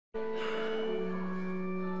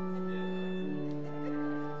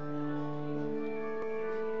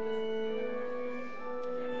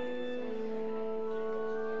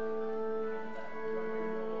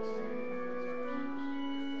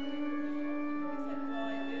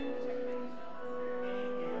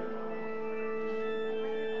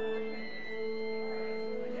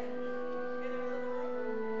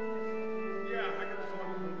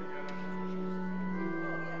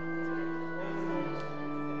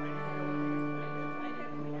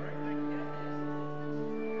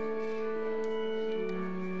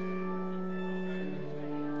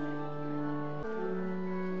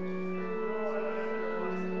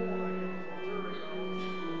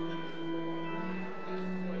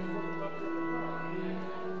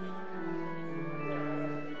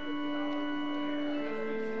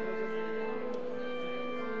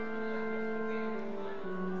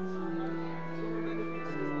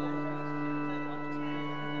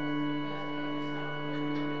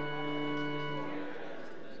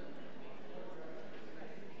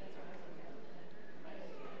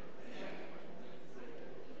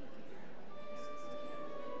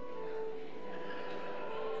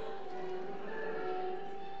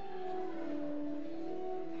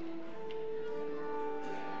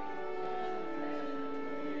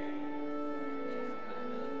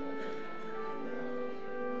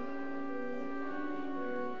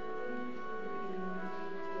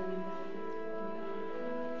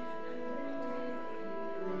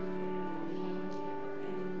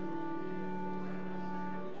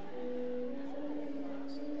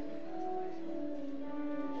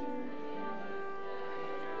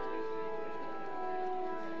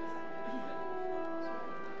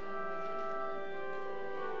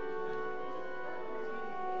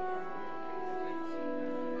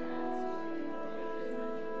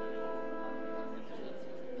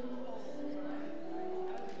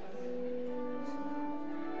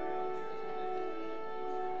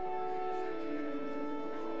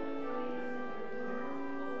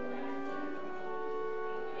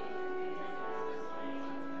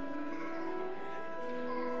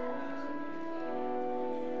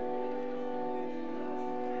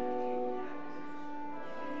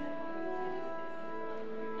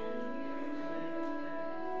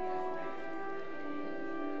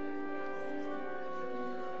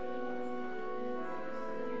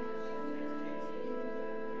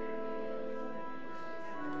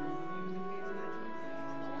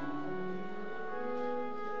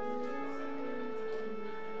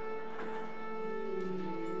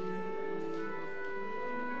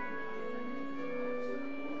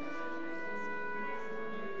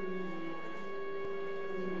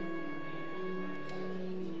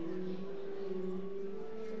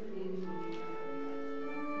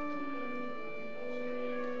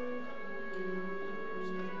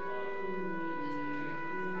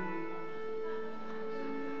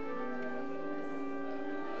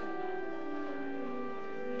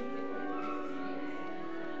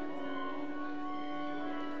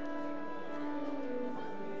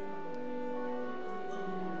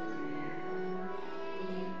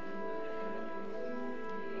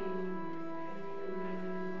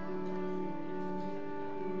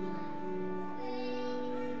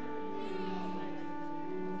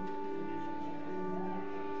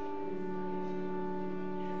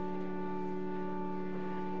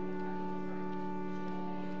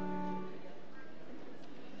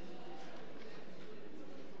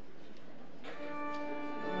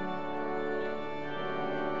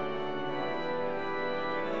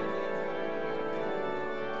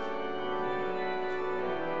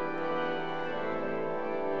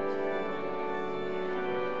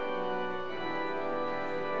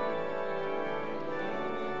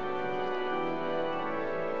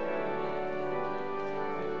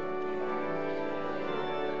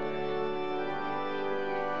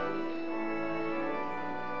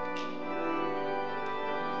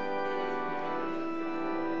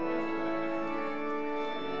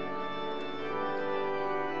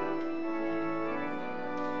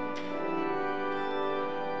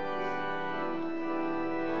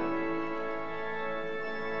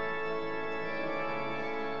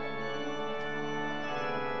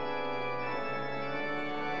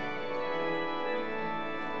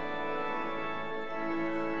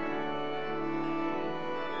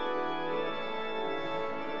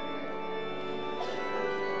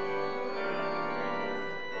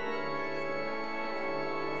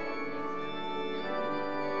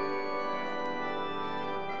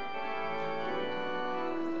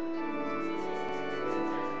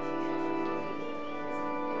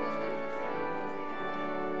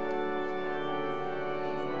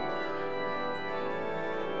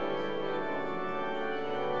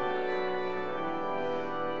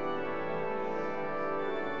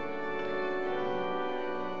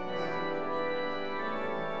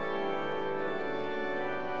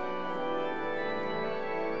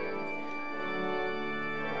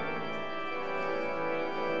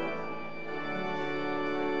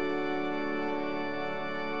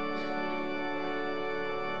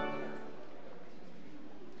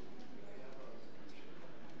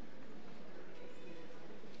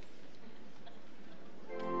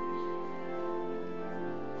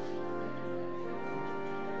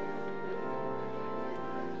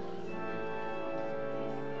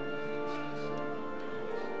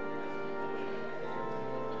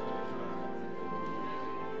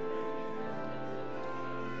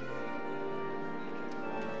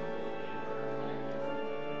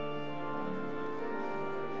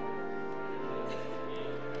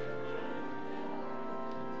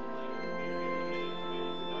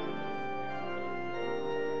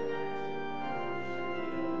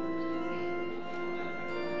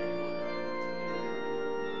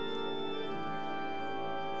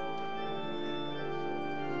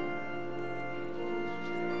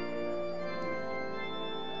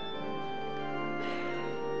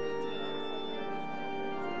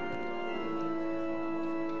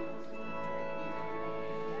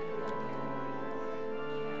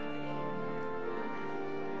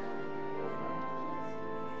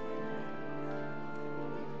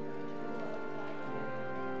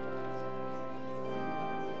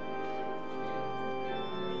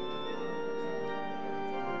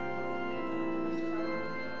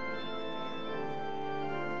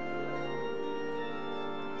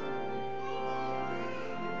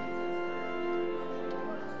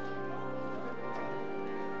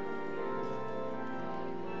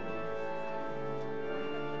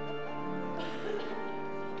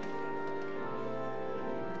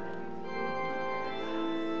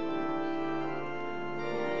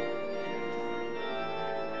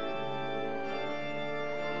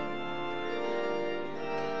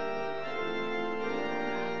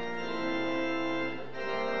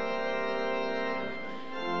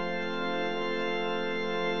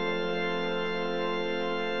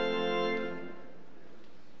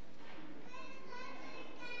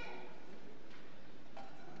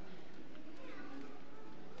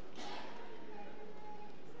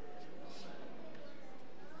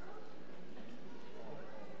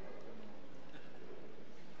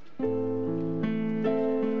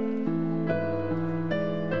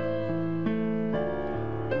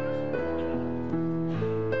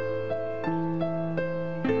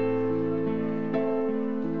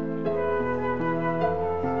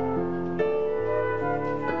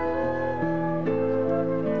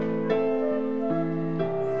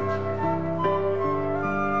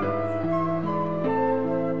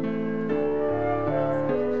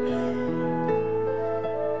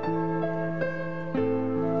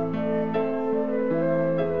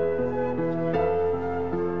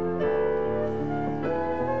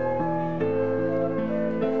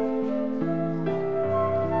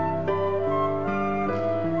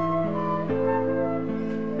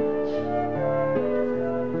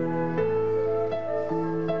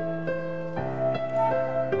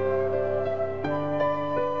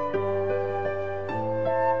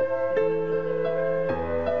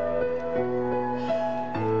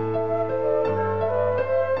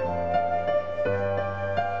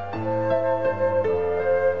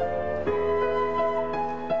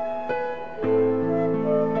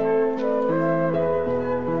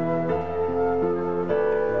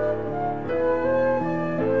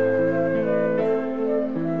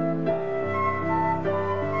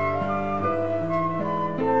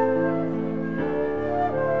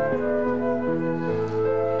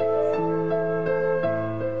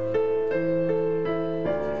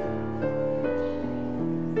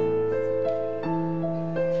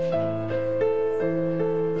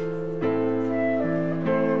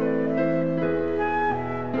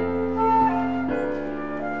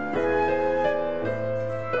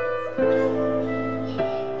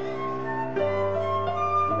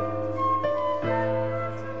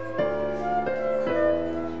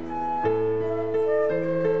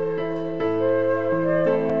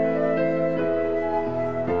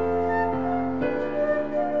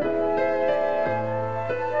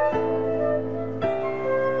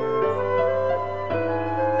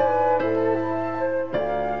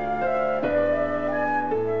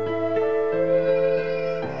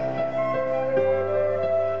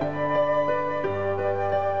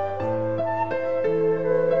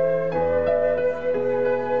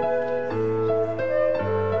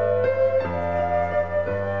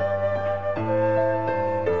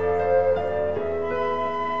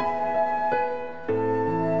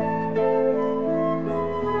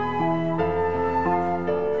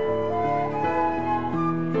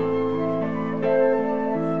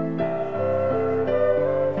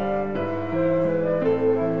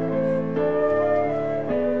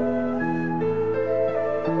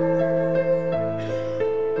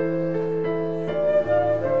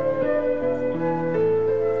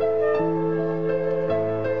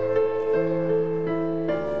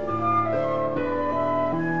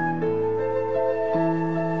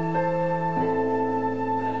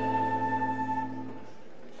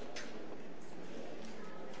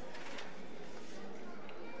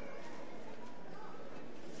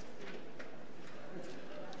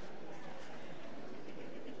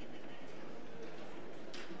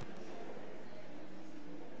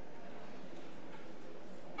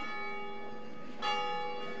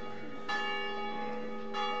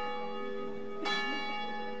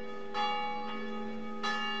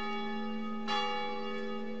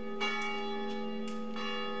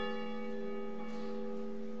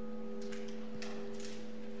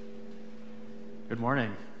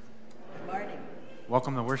morning. Good morning.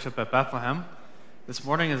 Welcome to worship at Bethlehem. This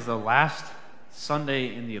morning is the last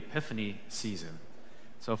Sunday in the Epiphany season.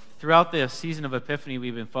 So throughout the season of Epiphany,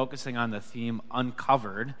 we've been focusing on the theme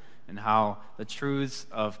uncovered and how the truths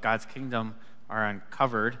of God's kingdom are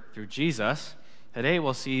uncovered through Jesus. Today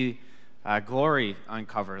we'll see glory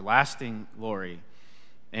uncovered, lasting glory.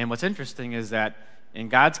 And what's interesting is that in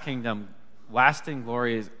God's kingdom, lasting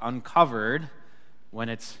glory is uncovered when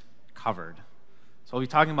it's covered. So we'll be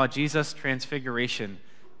talking about Jesus' transfiguration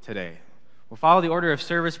today. We'll follow the order of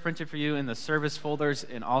service printed for you in the service folders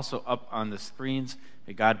and also up on the screens.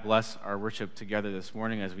 May God bless our worship together this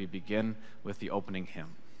morning as we begin with the opening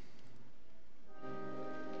hymn.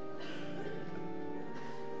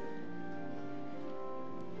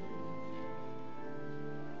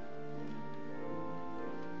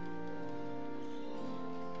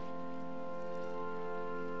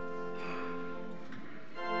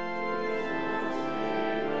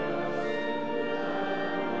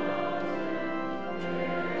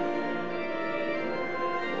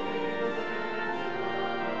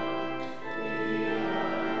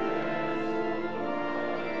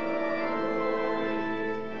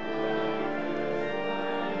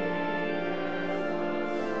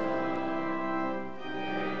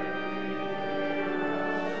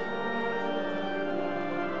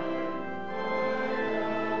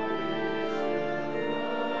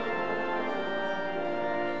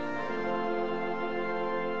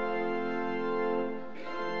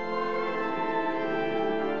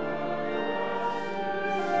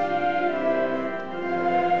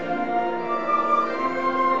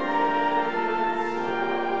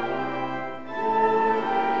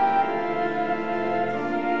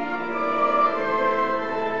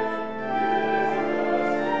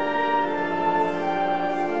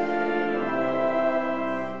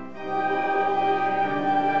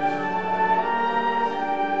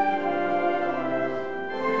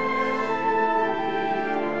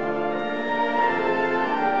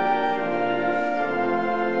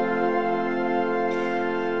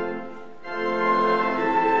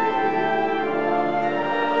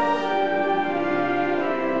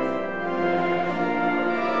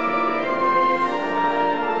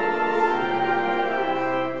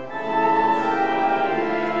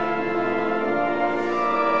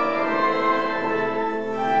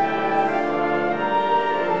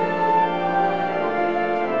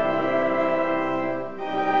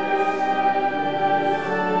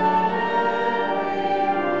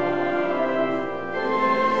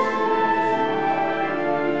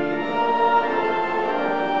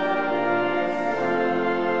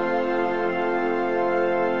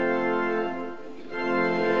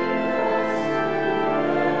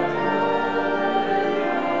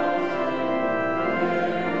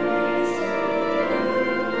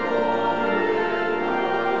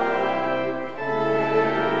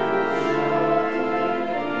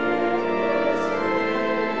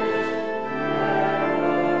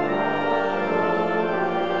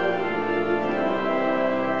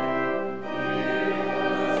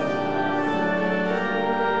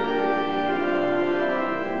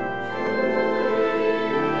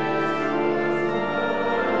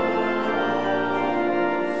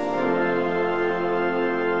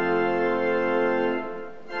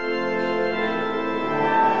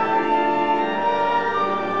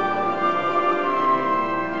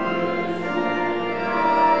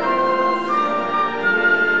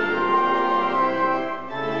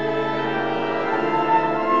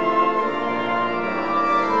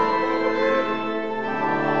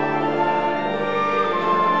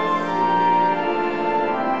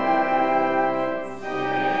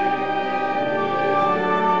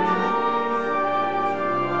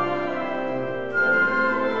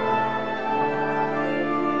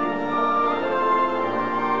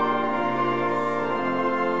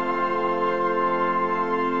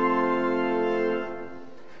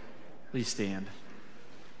 Please stand.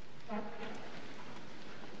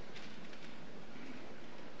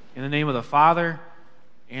 In the name of the Father,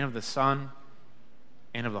 and of the Son,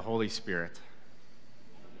 and of the Holy Spirit.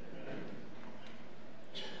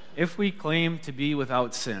 If we claim to be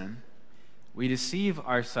without sin, we deceive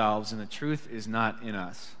ourselves and the truth is not in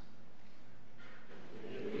us.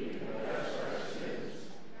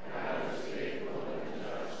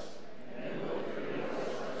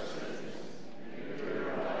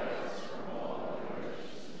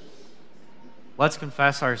 Let's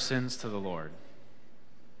confess our sins to the Lord.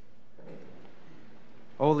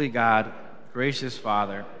 Holy God, gracious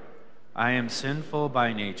Father, I am sinful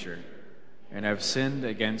by nature, and have sinned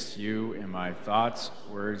against you in my thoughts,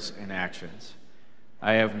 words, and actions.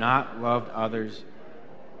 I have not loved others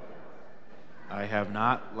I have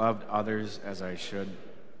not loved others as I should.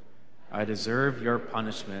 I deserve your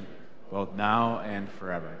punishment both now and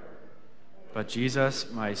forever. But Jesus,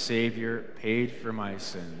 my Savior, paid for my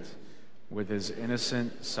sins with his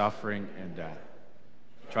innocent suffering and death.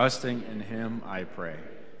 Trusting in him, I pray.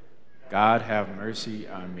 God, have mercy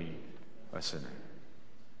on me, a sinner.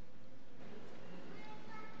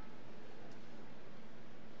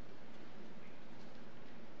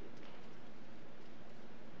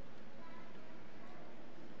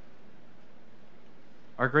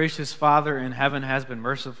 Our gracious Father in heaven has been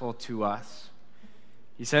merciful to us.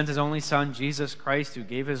 He sent his only Son, Jesus Christ, who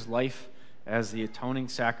gave his life as the atoning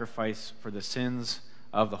sacrifice for the sins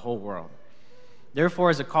of the whole world.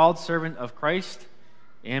 Therefore, as a called servant of Christ,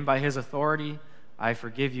 and by his authority, I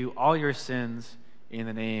forgive you all your sins in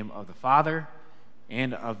the name of the Father,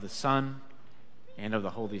 and of the Son, and of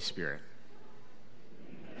the Holy Spirit.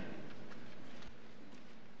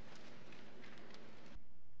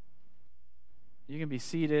 You can be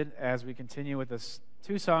seated as we continue with this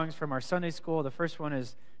two songs from our Sunday school. The first one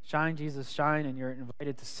is Shine, Jesus, Shine, and you're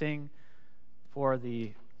invited to sing for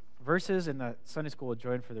the verses, and the Sunday school will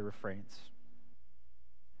join for the refrains.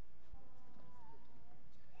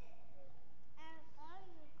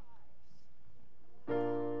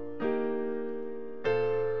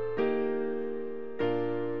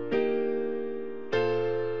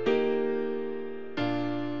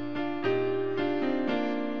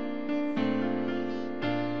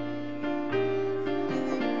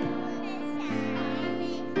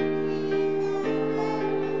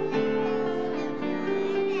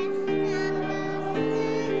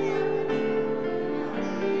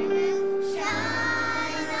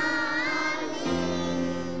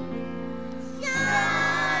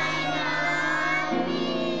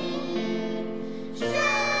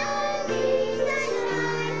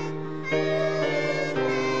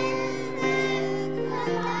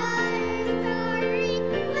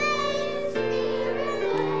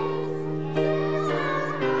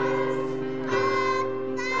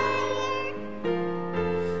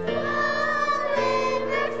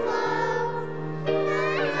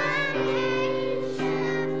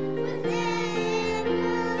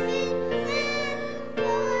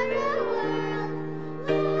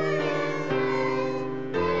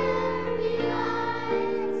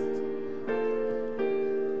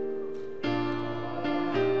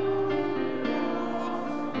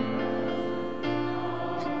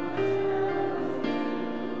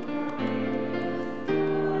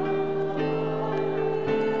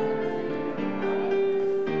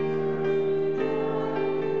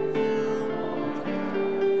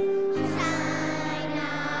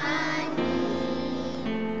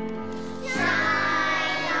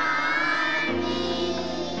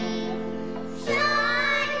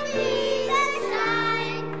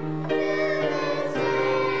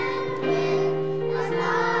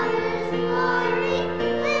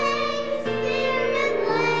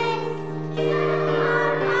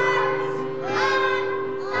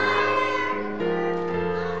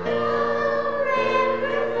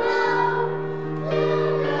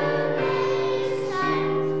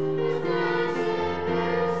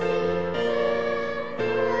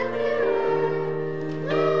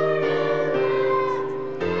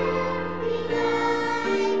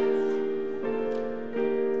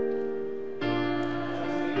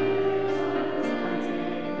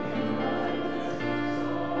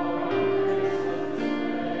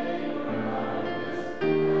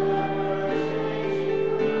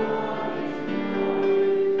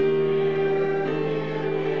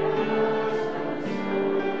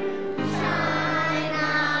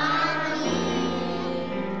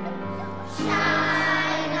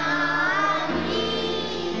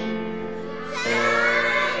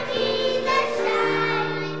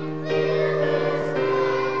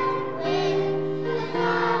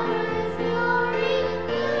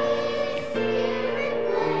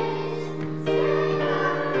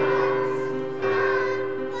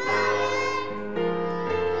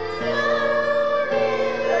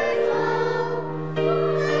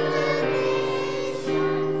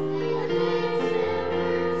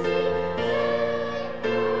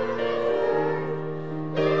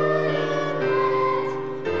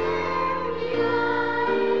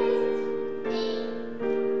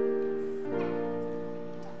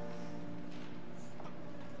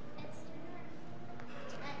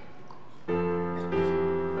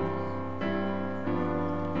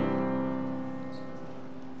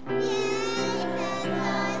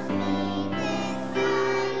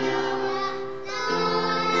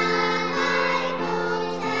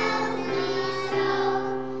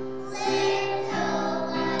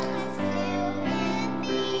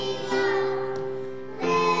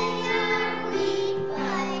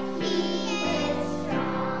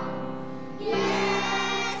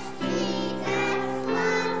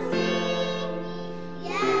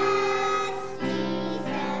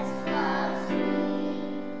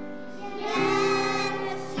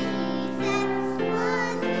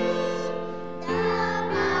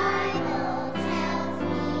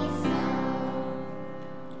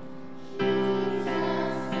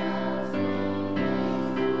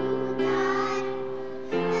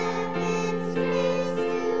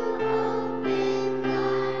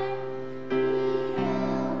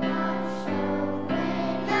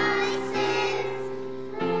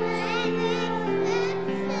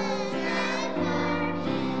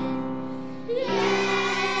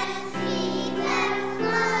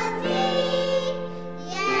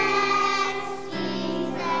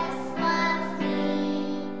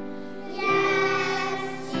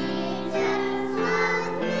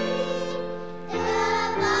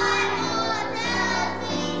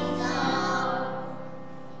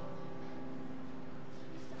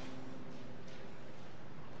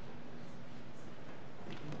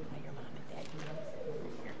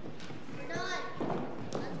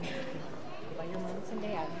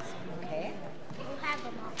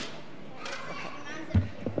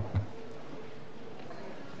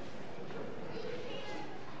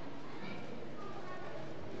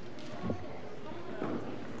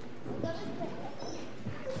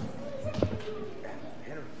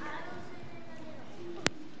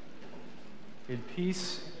 In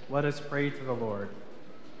peace, let us pray to the Lord.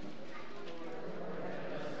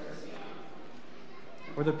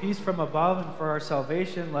 For the peace from above and for our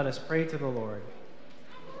salvation, let us pray to the Lord.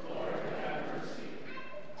 Lord, have mercy.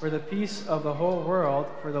 For the peace of the whole world,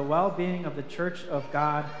 for the well-being of the Church of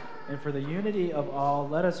God, and for the unity of all,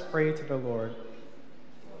 let us pray to the Lord.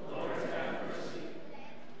 Lord, have mercy.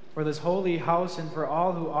 For this holy house and for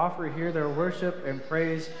all who offer here their worship and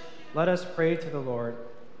praise, let us pray to the Lord.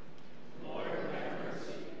 Lord, have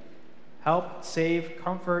mercy. Help, save,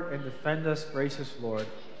 comfort, and defend us, gracious Lord.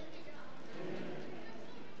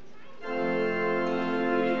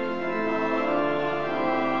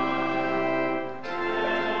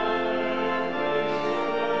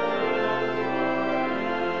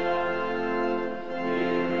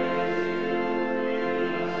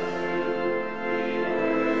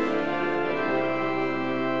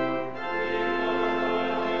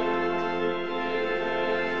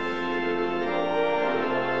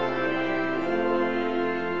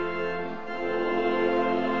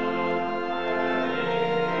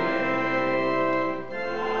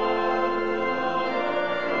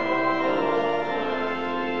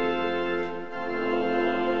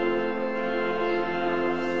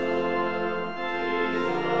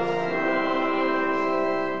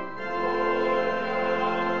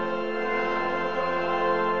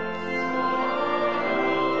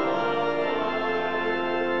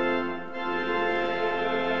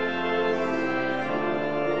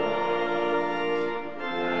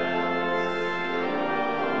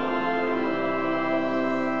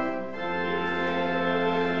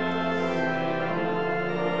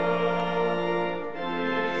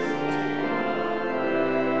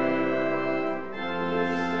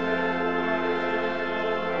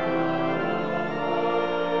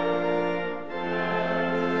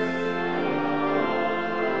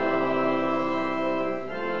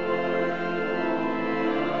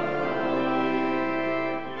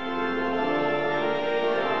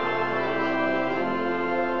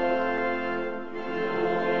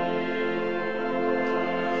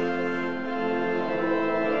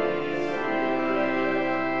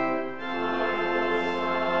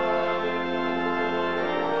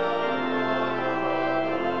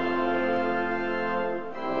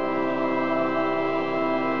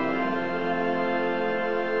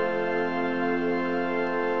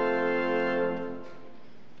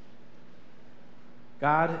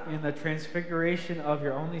 God, in the transfiguration of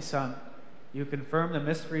your only Son, you confirm the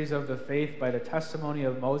mysteries of the faith by the testimony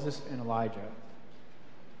of Moses and Elijah.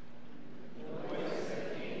 The voice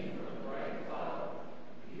that came from the bright cloud,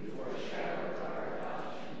 you foreshadowed our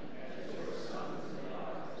adoption as your sons and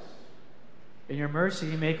daughters. In your mercy,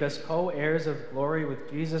 make us co-heirs of glory with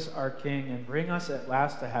Jesus our King, and bring us at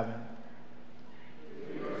last to heaven.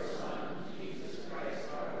 Through your Son, Jesus Christ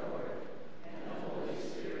our Lord, and the Holy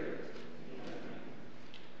Spirit.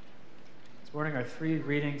 This morning, our three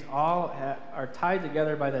readings all are tied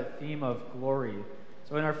together by that theme of glory.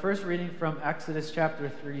 So in our first reading from Exodus chapter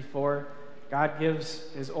 34, God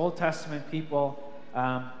gives his Old Testament people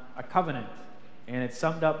a covenant, and it's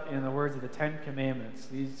summed up in the words of the Ten Commandments.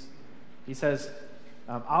 He says,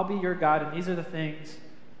 I'll be your God, and these are the things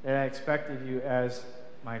that I expect of you as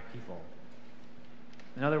my people.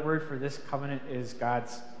 Another word for this covenant is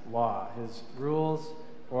God's law, his rules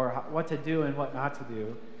for what to do and what not to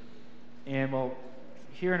do. And we'll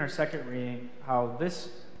hear in our second reading how this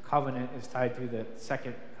covenant is tied to the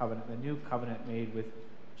second covenant, the new covenant made with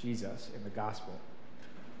Jesus in the gospel.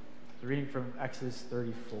 The reading from Exodus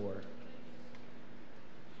 34.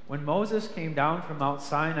 When Moses came down from Mount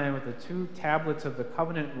Sinai with the 2 tablets of the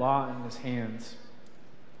covenant law in his hands,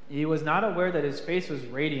 he was not aware that his face was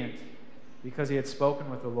radiant because he had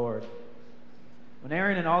spoken with the Lord. When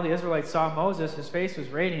Aaron and all the Israelites saw Moses, his face was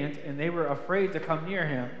radiant, and they were afraid to come near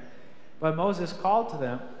him. But Moses called to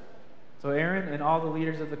them. So Aaron and all the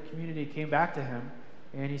leaders of the community came back to him,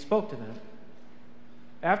 and he spoke to them.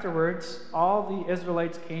 Afterwards, all the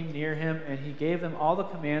Israelites came near him, and he gave them all the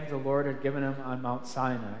commands the Lord had given him on Mount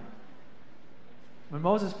Sinai. When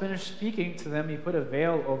Moses finished speaking to them, he put a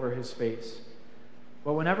veil over his face.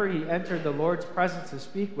 But whenever he entered the Lord's presence to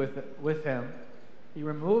speak with him, he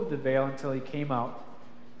removed the veil until he came out.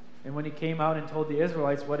 And when he came out and told the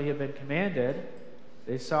Israelites what he had been commanded,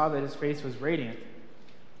 they saw that his face was radiant.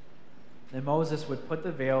 Then Moses would put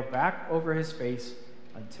the veil back over his face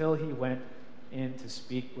until he went in to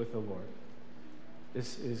speak with the Lord.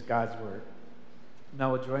 This is God's word.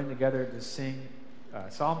 Now we'll join together to sing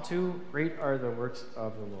Psalm 2, Great Are the Works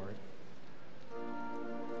of the Lord.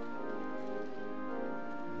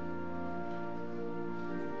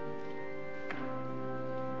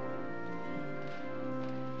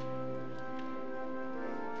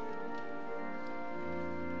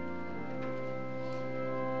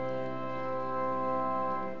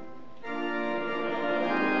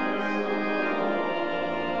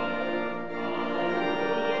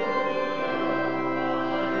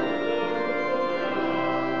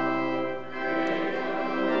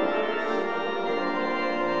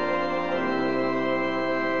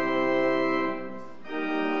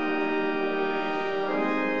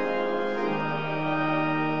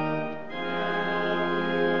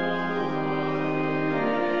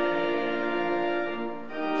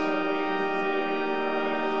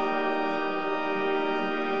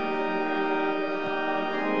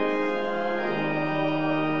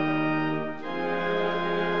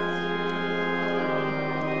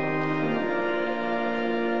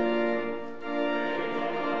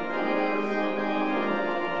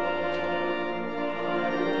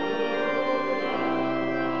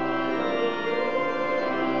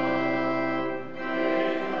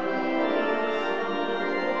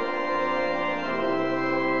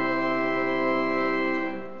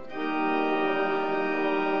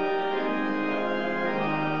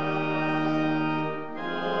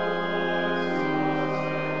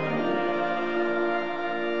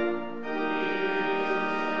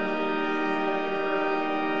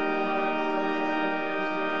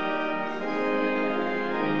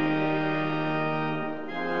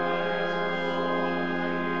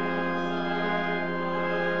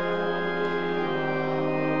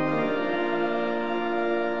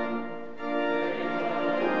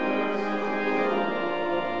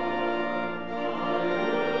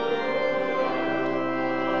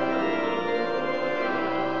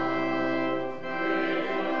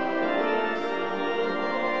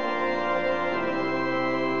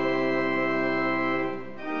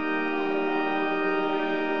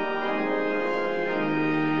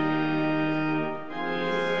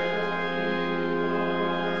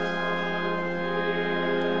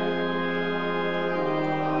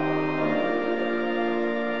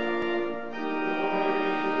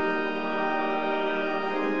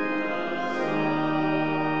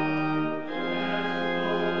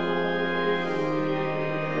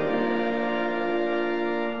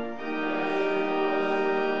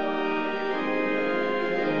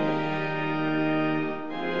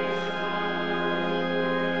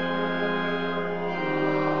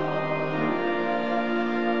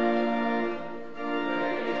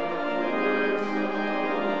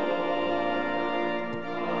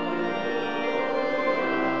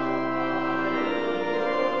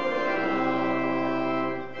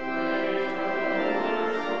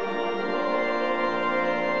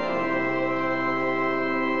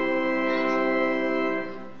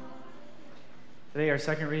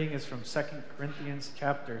 second reading is from 2 Corinthians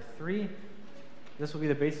chapter 3. This will be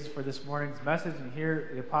the basis for this morning's message, and here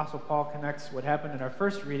the Apostle Paul connects what happened in our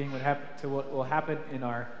first reading to what will happen in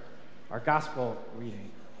our gospel reading.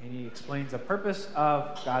 And he explains the purpose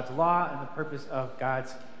of God's law and the purpose of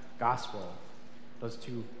God's gospel, those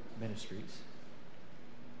two ministries.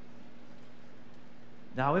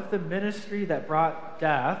 Now, if the ministry that brought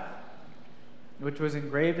death, which was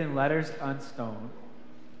engraved in letters on stone,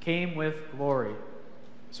 came with glory,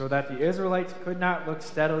 so that the Israelites could not look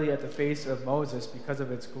steadily at the face of Moses because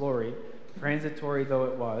of its glory, transitory though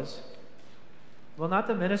it was, will not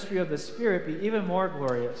the ministry of the Spirit be even more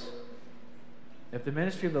glorious? If the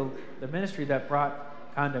ministry that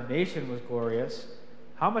brought condemnation was glorious,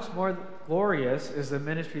 how much more glorious is the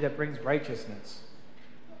ministry that brings righteousness?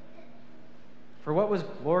 For what was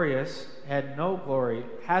glorious has no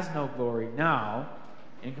glory now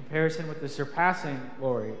in comparison with the surpassing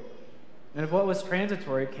glory. And if what was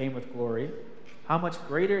transitory came with glory, how much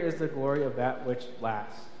greater is the glory of that which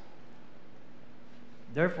lasts?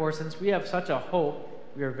 Therefore, since we have such a hope,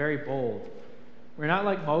 we are very bold. We're not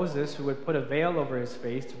like Moses, who would put a veil over his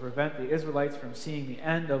face to prevent the Israelites from seeing the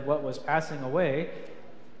end of what was passing away,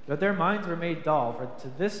 but their minds were made dull, for to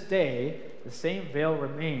this day the same veil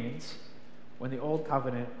remains when the old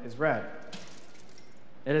covenant is read.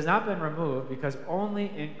 It has not been removed, because only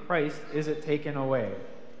in Christ is it taken away.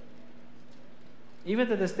 Even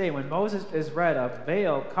to this day, when Moses is read, a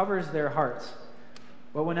veil covers their hearts.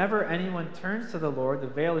 But whenever anyone turns to the Lord, the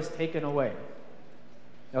veil is taken away.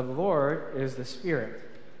 Now the Lord is the Spirit,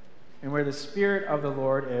 and where the Spirit of the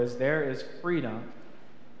Lord is, there is freedom.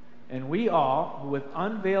 And we all, who with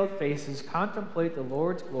unveiled faces contemplate the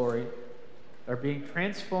Lord's glory, are being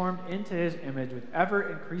transformed into his image with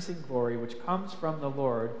ever-increasing glory, which comes from the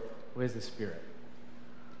Lord, who is the Spirit.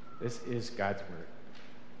 This is God's word.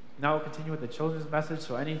 Now we'll continue with the children's message,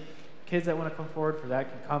 so any kids that want to come forward for that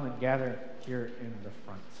can come and gather here in the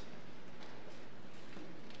front.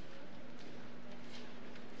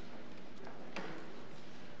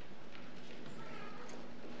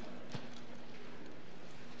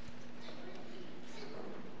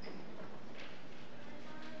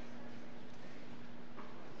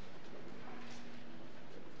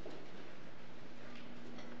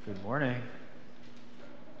 Good morning.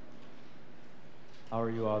 How are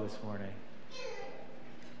you all this morning?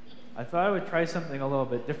 I thought I would try something a little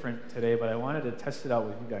bit different today, but I wanted to test it out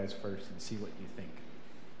with you guys first and see what you think.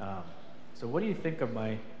 So what do you think of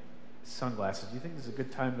my sunglasses? Do you think this is a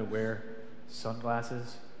good time to wear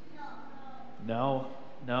sunglasses? No?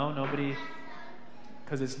 Nobody?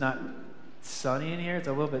 Because it's not sunny in here? It's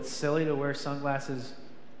a little bit silly to wear sunglasses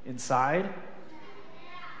inside?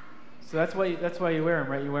 So that's why you wear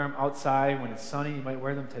them, right? You wear them outside when it's sunny. You might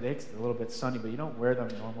wear them today because it's a little bit sunny, but you don't wear them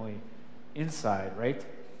normally inside, right?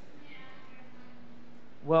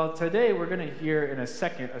 Well, today we're going to hear in a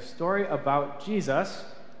second a story about Jesus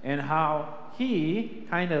and how he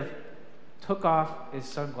kind of took off his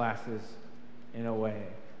sunglasses in a way.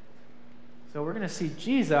 So we're going to see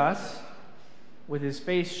Jesus with his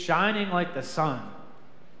face shining like the sun.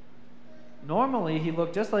 Normally, he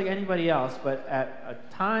looked just like anybody else, but at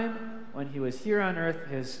a time when he was here on earth,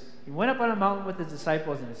 he went up on a mountain with his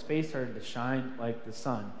disciples, and his face started to shine like the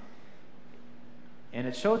sun. And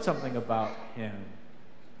it showed something about him.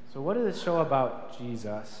 So what did it show about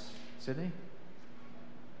Jesus? Sydney?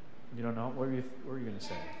 You don't know? What were you going to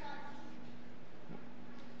say?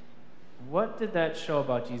 What did that show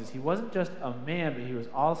about Jesus? He wasn't just a man, but he was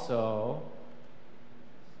also...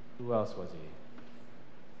 Who else was he?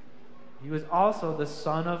 He was also the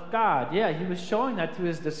Son of God. Yeah, he was showing that to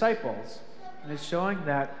his disciples. And it's showing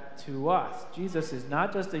that to us. Jesus is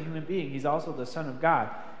not just a human being. He's also the Son of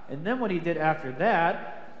God. And then what he did after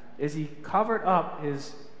that is he covered up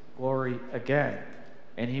his glory again.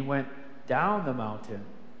 And he went down the mountain.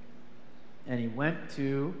 And he went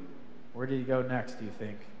to... Where did he go next, do you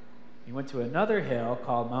think? He went to another hill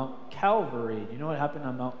called Mount Calvary. Do you know what happened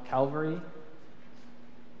on Mount Calvary?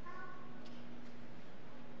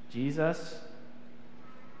 Jesus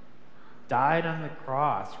died on the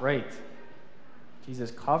cross, right?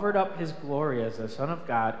 Jesus covered up his glory as the Son of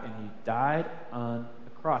God, and he died on the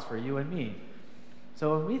cross for you and me.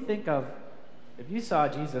 So when we think of, if you saw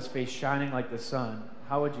Jesus' face shining like the sun,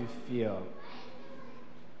 how would you feel?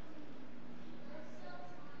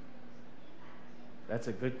 That's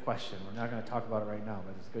a good question. We're not going to talk about it right now,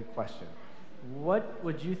 but it's a good question. What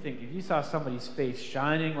would you think if you saw somebody's face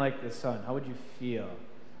shining like the sun? How would you feel?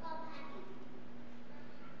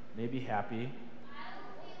 Maybe happy.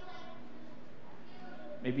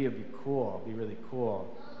 Maybe it'd be cool. It'd be really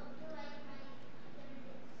cool.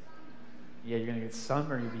 Yeah, you're going to get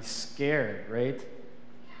sunburned. You'll be scared, right?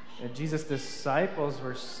 And Jesus' disciples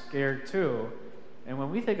were scared too. And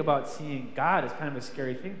when we think about seeing God, it's kind of a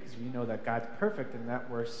scary thing because we know that God's perfect and that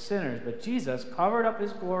we're sinners. But Jesus covered up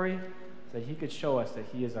his glory so that he could show us that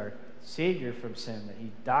he is our Savior from sin, that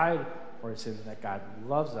he died for our sins, and that God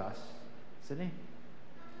loves us. Isn't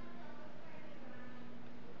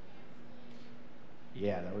he?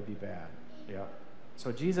 Yeah, that would be bad. Yeah.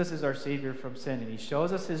 So Jesus is our Savior from sin, and he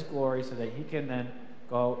shows us his glory so that he can then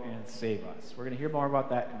go and save us. We're going to hear more about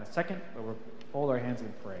that in a second, but we'll fold our hands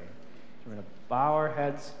and pray. So we're going to bow our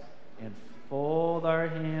heads and fold our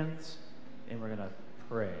hands, and we're going to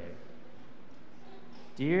pray.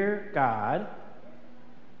 Dear God,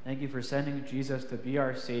 thank you for sending Jesus to be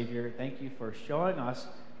our Savior. Thank you for showing us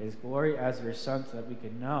his glory as your Son so that we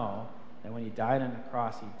can know that when he died on the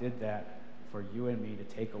cross, he did that for you and me to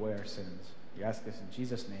take away our sins. We ask this in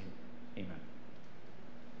Jesus' name. Amen.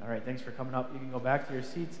 All right, thanks for coming up. You can go back to your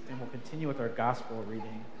seats, and we'll continue with our gospel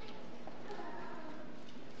reading.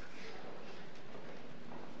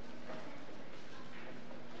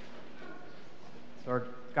 So our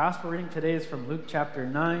gospel reading today is from Luke chapter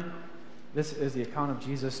 9. This is the account of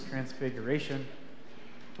Jesus' transfiguration.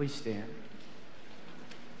 Please stand.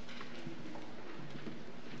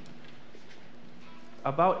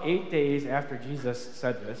 About 8 days after Jesus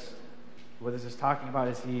said this, what this is talking about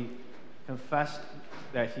is he confessed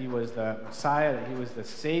that he was the Messiah, that he was the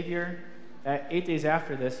Savior. 8 days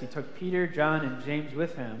after this, he took Peter, John, and James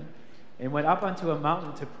with him and went up onto a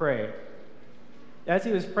mountain to pray. As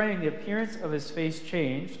he was praying, the appearance of his face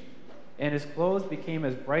changed, and his clothes became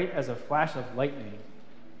as bright as a flash of lightning.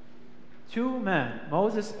 2 men,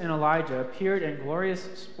 Moses and Elijah, appeared in glorious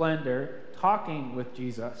splendor, talking with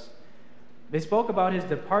Jesus. They spoke about his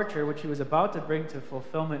departure, which he was about to bring to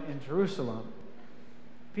fulfillment in Jerusalem.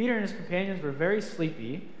 Peter and his companions were very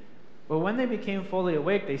sleepy, but when they became fully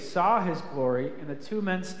awake, they saw his glory and the 2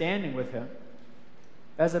 men standing with him.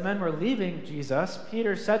 As the men were leaving Jesus,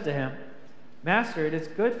 Peter said to him, "Master, it is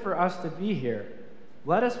good for us to be here.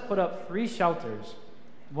 Let us put up 3 shelters,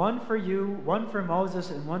 one for you, one for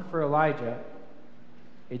Moses, and one for Elijah."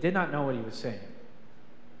 He did not know what he was saying.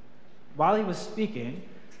 While he was speaking,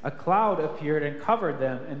 a cloud appeared and covered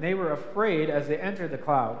them, and they were afraid as they entered the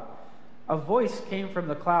cloud. A voice came from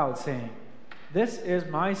the cloud saying, "This is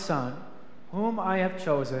my Son, whom I have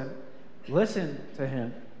chosen. Listen to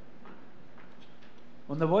him."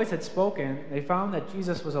 When the voice had spoken, they found that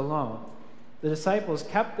Jesus was alone. The disciples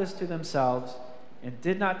kept this to themselves and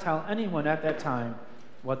did not tell anyone at that time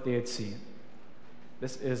what they had seen.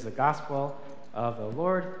 This is the gospel of the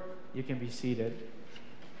Lord. You can be seated.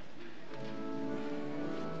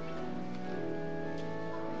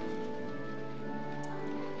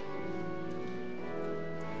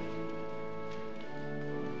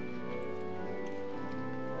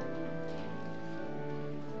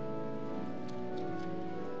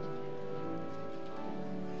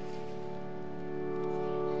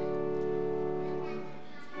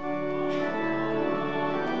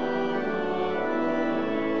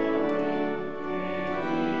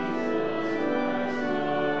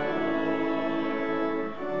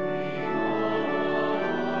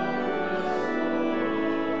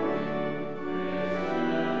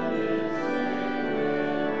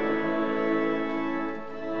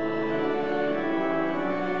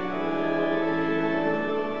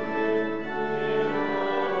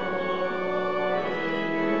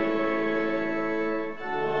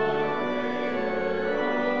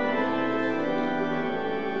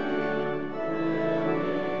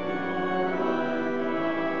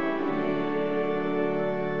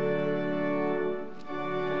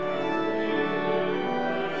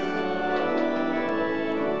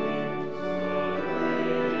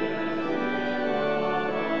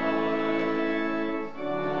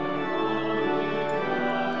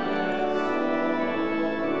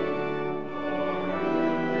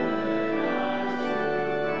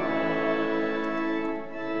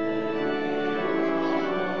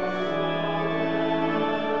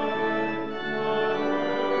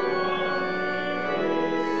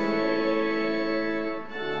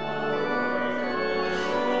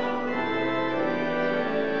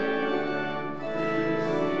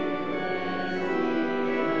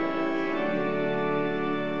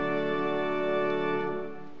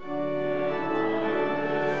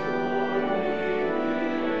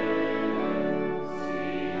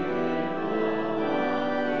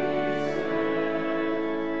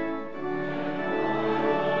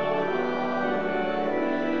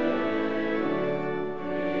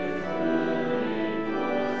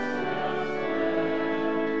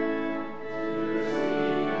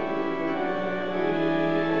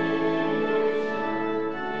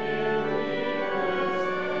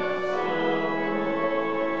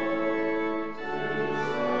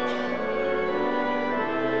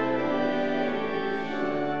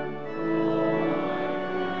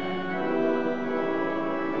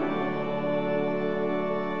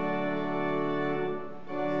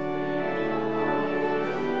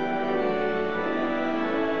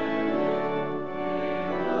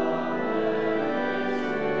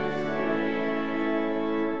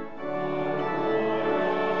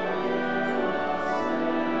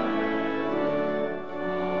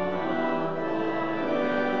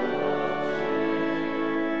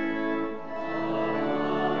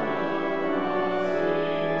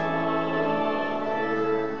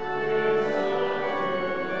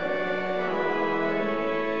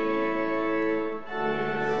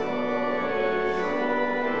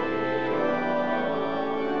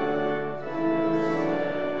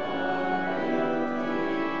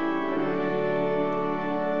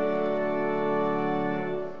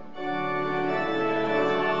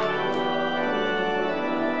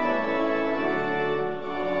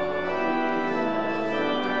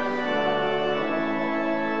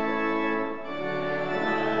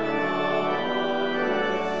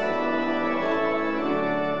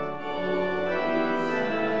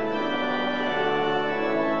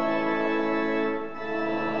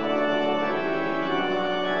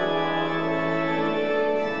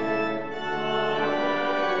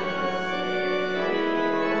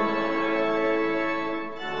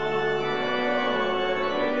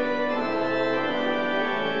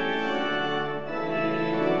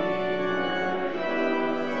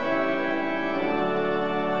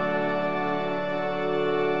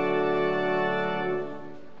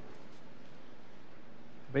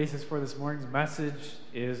 The basis for this morning's message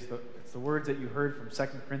is it's the words that you heard from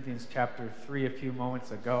 2 Corinthians chapter 3 a few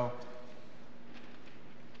moments ago.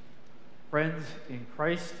 Friends in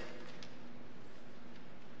Christ,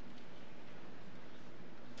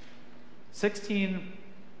 16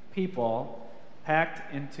 people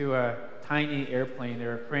packed into a tiny airplane. They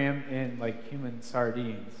were crammed in like human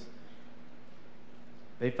sardines.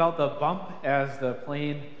 They felt the bump as the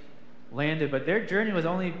plane landed, but their journey was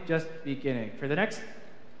only just beginning. For the next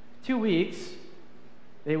 2 weeks,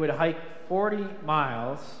 they would hike 40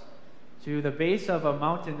 miles to the base of a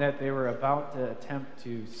mountain that they were about to attempt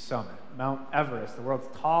to summit, Mount Everest, the world's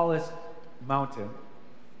tallest mountain.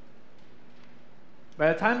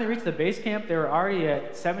 By the time they reached the base camp, they were already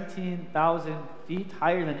at 17,000 feet,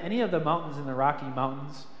 higher than any of the mountains in the Rocky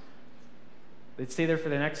Mountains. They'd stay there for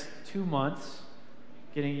the next 2 months,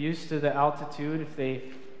 getting used to the altitude. If they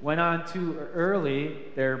went on too early,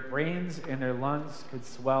 their brains and their lungs could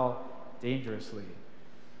swell dangerously.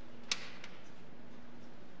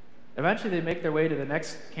 Eventually, they make their way to the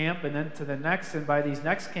next camp and then to the next, and by these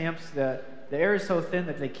next camps, the air is so thin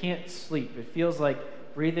that they can't sleep. It feels like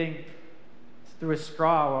breathing through a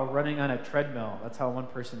straw while running on a treadmill. That's how one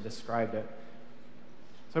person described it.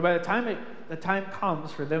 So by the time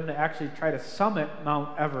comes for them to actually try to summit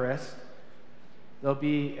Mount Everest, they'll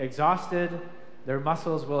be exhausted, their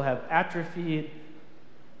muscles will have atrophied,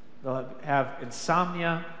 they'll have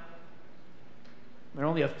insomnia. There are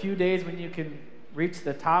only a few days when you can reach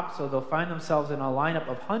the top, so they'll find themselves in a lineup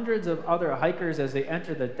of hundreds of other hikers as they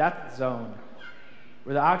enter the death zone,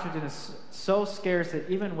 where the oxygen is so scarce that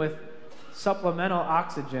even with supplemental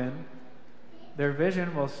oxygen, their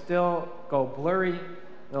vision will still go blurry.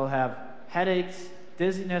 They'll have headaches,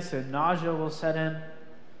 dizziness, and nausea will set in.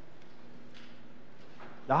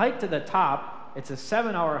 The hike to the top, it's a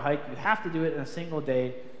 7-hour hike. You have to do it in a single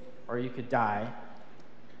day or you could die.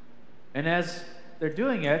 And as they're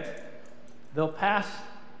doing it, they'll pass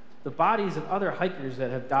the bodies of other hikers that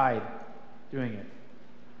have died doing it.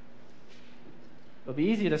 It'll be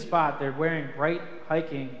easy to spot. They're wearing bright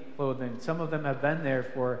hiking clothing. Some of them have been there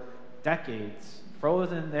for decades,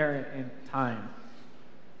 frozen there in time.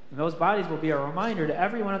 And those bodies will be a reminder to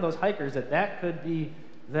every one of those hikers that could be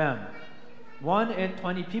them. 1 in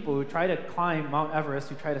 20 people who try to climb Mount Everest,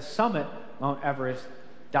 who try to summit Mount Everest,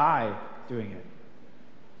 die doing it.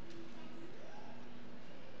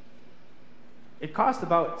 It cost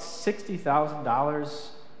about $60,000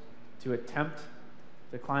 to attempt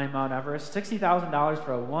to climb Mount Everest. $60,000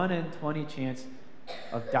 for a 1 in 20 chance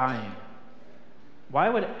of dying. Why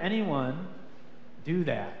would anyone do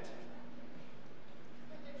that?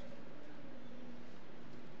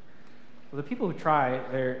 Well, the people who try,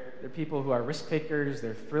 they're people who are risk takers,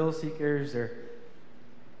 they're thrill seekers,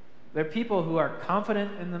 they're people who are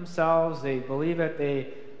confident in themselves, they believe that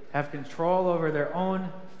they have control over their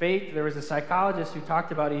own fate. There was a psychologist who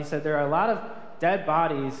talked about it. He said there are a lot of dead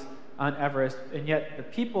bodies on Everest, and yet the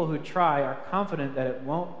people who try are confident that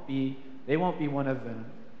they won't be one of them.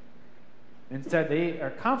 Instead, they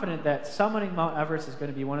are confident that summiting Mount Everest is going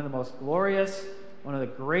to be one of the most glorious, one of the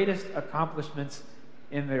greatest accomplishments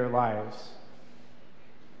in their lives.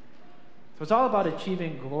 So it's all about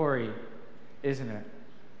achieving glory, isn't it?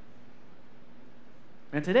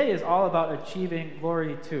 And today is all about achieving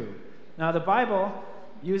glory too. Now, the Bible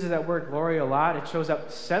uses that word glory a lot. It shows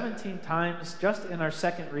up 17 times just in our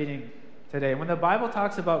second reading today. When the Bible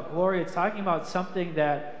talks about glory, it's talking about something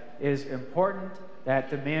that is important, that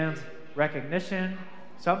demands recognition,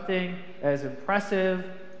 something that is impressive,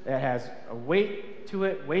 that has a weight to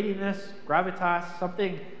it, weightiness, gravitas,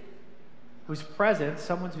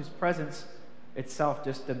 someone whose presence itself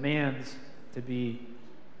just demands to be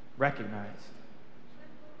recognized.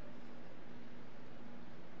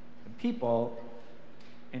 And people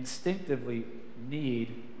instinctively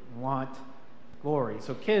want glory.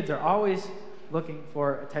 So kids are always looking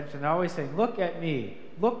for attention. They're always saying, look at me,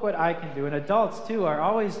 look what I can do. And adults too are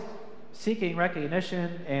always seeking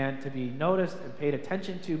recognition and to be noticed and paid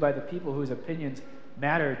attention to by the people whose opinions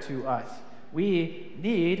matter to us. We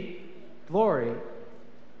need glory.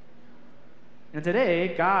 And today,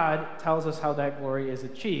 God tells us how that glory is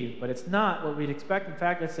achieved, but it's not what we'd expect. In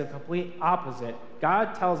fact, it's the complete opposite.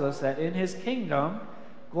 God tells us that in His kingdom,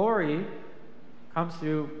 glory comes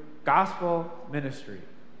through gospel ministry.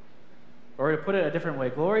 Or to put it a different way,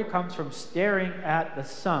 glory comes from staring at the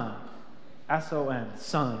sun. S-O-N,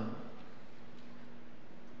 sun.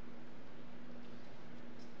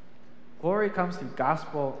 Glory comes through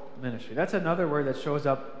gospel ministry. That's another word that shows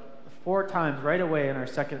up 4 times right away in our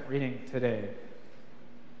second reading today.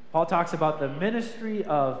 Paul talks about the ministry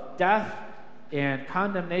of death and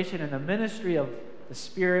condemnation and the ministry of the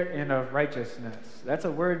Spirit and of righteousness. That's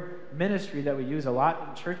a word, ministry, that we use a lot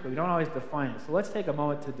in church, but we don't always define it. So let's take a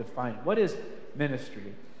moment to define it. What is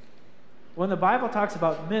ministry? When the Bible talks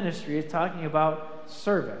about ministry, it's talking about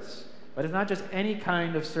service. But it's not just any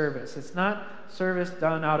kind of service. It's not service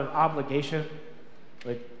done out of obligation,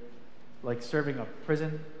 like serving a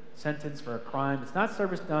prison sentence for a crime. It's not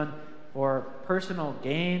service done for personal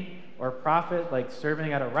gain or profit, like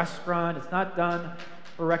serving at a restaurant. It's not done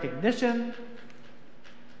for recognition.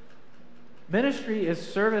 Ministry is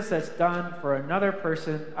service that's done for another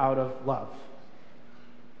person out of love.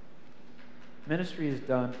 Ministry is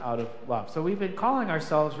done out of love. So we've been calling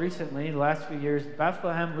ourselves recently, the last few years,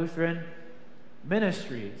 Bethlehem Lutheran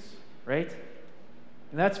Ministries, right?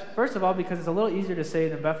 And that's, first of all, because it's a little easier to say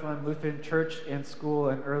than Bethlehem Lutheran Church and School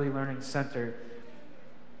and Early Learning Center.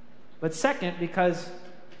 But second, because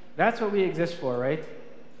that's what we exist for, right?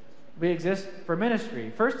 We exist for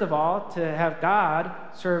ministry. First of all, to have God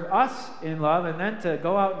serve us in love, and then to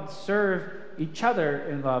go out and serve each other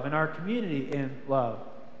in love, and our community in love.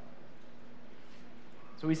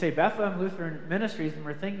 So we say Bethlehem Lutheran Ministries, and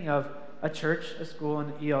we're thinking of a church, a school,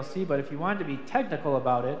 and an ELC, but if you wanted to be technical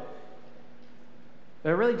about it,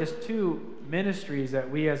 there are really just two ministries that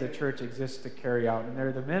we as a church exist to carry out, and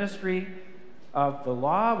they're the ministry of the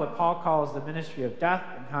law, what Paul calls the ministry of death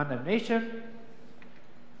and condemnation,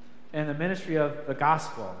 and the ministry of the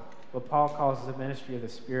gospel, what Paul calls the ministry of the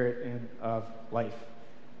Spirit and of life.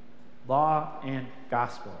 Law and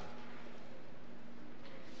gospel.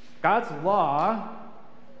 God's law,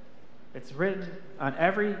 it's written on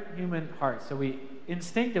every human heart, so we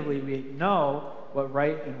know what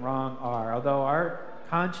right and wrong are, although our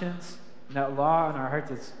conscience and that law in our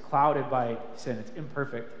hearts is clouded by sin. It's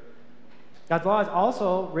imperfect. God's law is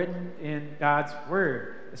also written in God's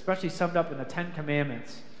Word, especially summed up in the Ten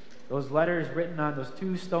Commandments. Those letters written on those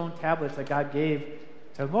 2 stone tablets that God gave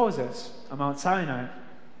to Moses on Mount Sinai.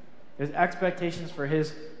 His expectations for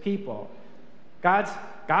his people. God's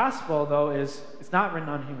gospel, though, it's not written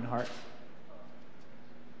on human hearts.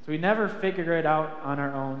 So we never figure it out on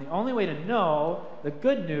our own. The only way to know the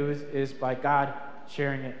good news is by God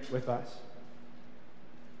sharing it with us.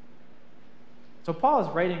 So Paul is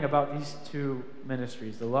writing about these 2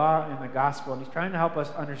 ministries, the law and the gospel, and he's trying to help us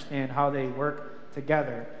understand how they work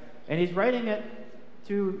together. And he's writing it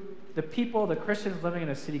to the people, the Christians living in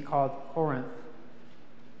a city called Corinth.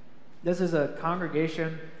 This is a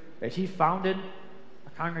congregation that he founded, a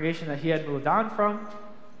congregation that he had moved on from.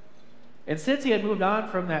 And since he had moved on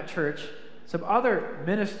from that church, some other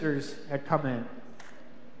ministers had come in.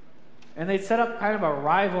 And they'd set up kind of a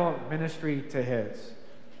rival ministry to his.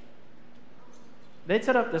 They'd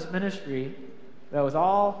set up this ministry that was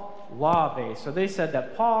all law-based. So they said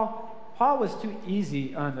that Paul was too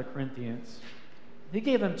easy on the Corinthians. He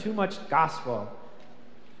gave them too much gospel.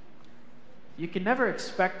 You can never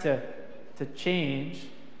expect to change,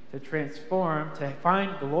 to transform, to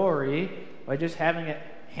find glory by just having it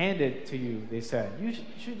handed to you, they said. You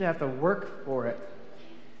should have to work for it.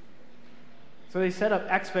 So they set up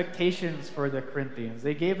expectations for the Corinthians.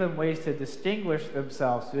 They gave them ways to distinguish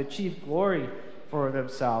themselves, to achieve glory for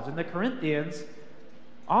themselves. And the Corinthians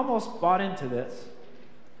almost bought into this.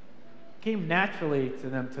 It came naturally to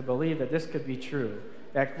them to believe that this could be true.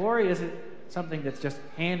 That glory isn't something that's just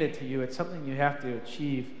handed to you. It's something you have to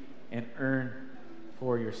achieve and earn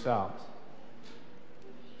for yourselves.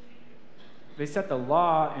 They set the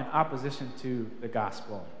law in opposition to the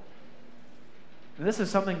gospel. And this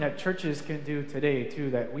is something that churches can do today,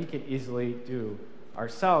 too, that we can easily do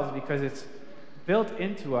ourselves, because it's built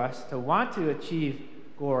into us to want to achieve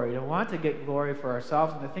glory, to want to get glory for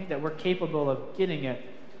ourselves, and to think that we're capable of getting it.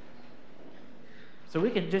 So we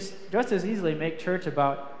can just as easily make church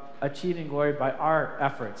about achieving glory by our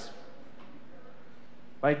efforts,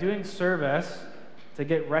 by doing service to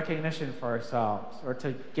get recognition for ourselves, or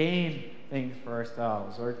to gain things for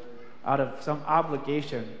ourselves, or out of some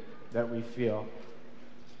obligation that we feel.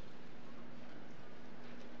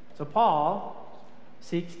 So Paul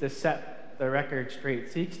seeks to set the record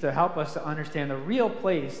straight, seeks to help us to understand the real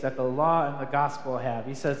place that the law and the gospel have.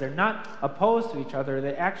 He says they're not opposed to each other,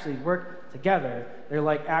 they actually work together. They're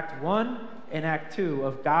like Act 1 and Act 2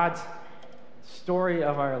 of God's story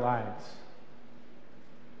of our lives.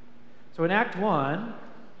 So in Act 1,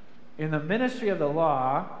 in the ministry of the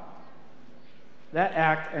law, that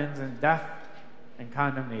act ends in death and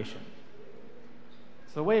condemnation.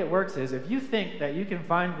 So the way it works is, if you think that you can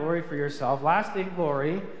find glory for yourself, lasting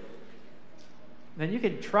glory, then you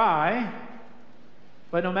can try,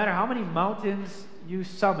 but no matter how many mountains you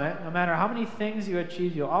summit, no matter how many things you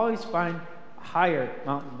achieve, you'll always find a higher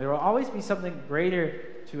mountain. There will always be something greater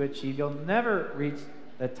to achieve. You'll never reach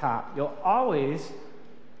the top. You'll always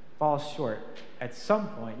fall short at some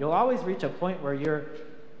point. You'll always reach a point where your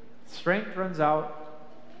strength runs out.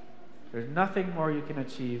 There's nothing more you can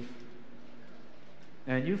achieve.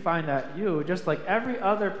 And you find that you, just like every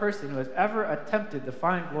other person who has ever attempted to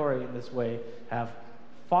find glory in this way, have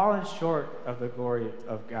fallen short of the glory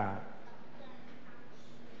of God.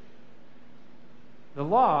 The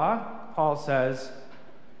law, Paul says,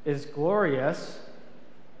 is glorious,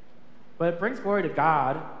 but it brings glory to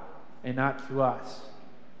God and not to us.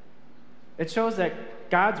 It shows that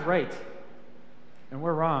God's right and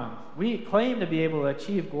we're wrong. We claim to be able to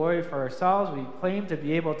achieve glory for ourselves. We claim to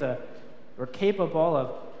be able to, we're capable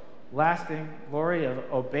of lasting glory, of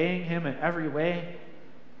obeying Him in every way.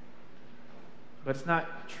 But it's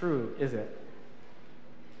not true, is it?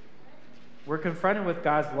 We're confronted with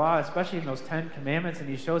God's law, especially in those 10 commandments, and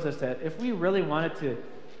He shows us that if we really wanted to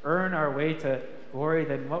earn our way to glory,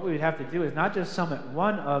 then what we would have to do is not just summit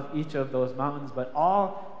one of each of those mountains, but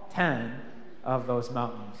all 10 of those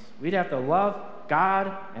mountains. We'd have to love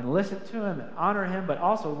God and listen to Him and honor Him, but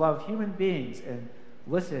also love human beings and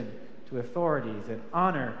listen to authorities and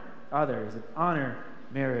honor others and honor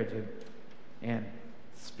marriage and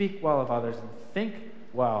speak well of others and think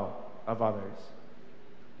well of others.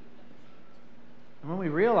 And when we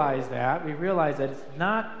realize that it's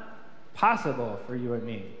not possible for you and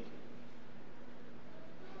me.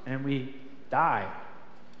 And we die.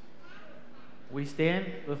 We stand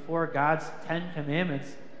before God's 10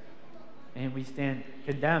 commandments and we stand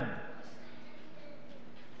condemned.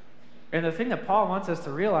 And the thing that Paul wants us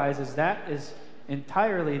to realize is that is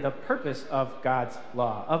entirely the purpose of God's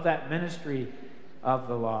law, of that ministry of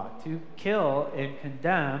the law, to kill and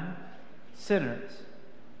condemn sinners.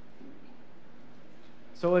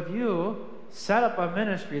 So if you set up a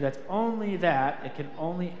ministry that's only that, it can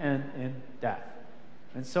only end in death.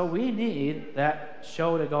 And so we need that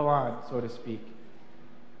show to go on, so to speak.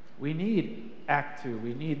 We need Act 2.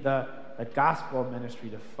 We need the gospel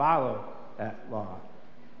ministry to follow that law.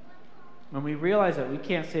 When we realize that we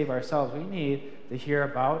can't save ourselves, we need to hear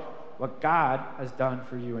about what God has done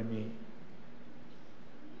for you and me.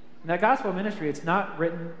 And that gospel ministry, it's not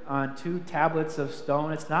written on 2 tablets of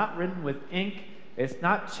stone. It's not written with ink. It's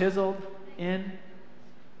not chiseled in,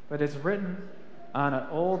 but it's written on an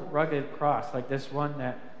old rugged cross like this one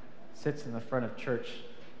that sits in the front of church.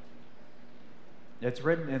 It's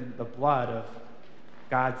written in the blood of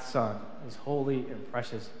God's Son, His holy and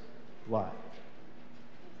precious blood.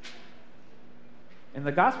 In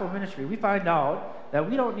the gospel ministry, we find out that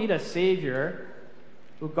we don't need a Savior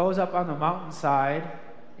who goes up on the mountainside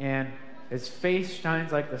and His face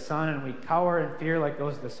shines like the sun and we cower in fear like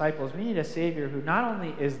those disciples. We need a Savior who not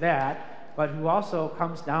only is that, but who also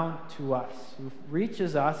comes down to us, who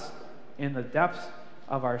reaches us in the depths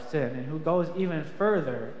of our sin, and who goes even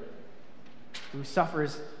further, who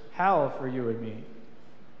suffers hell for you and me.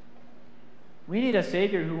 We need a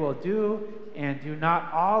Savior who will do and do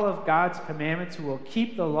not all of God's commandments, who will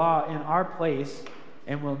keep the law in our place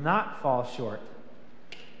and will not fall short.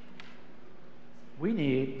 We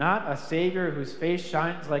need not a Savior whose face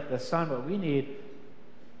shines like the sun, but we need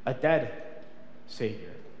a dead Savior.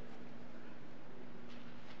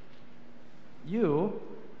 You,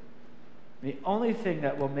 the only thing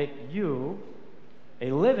that will make you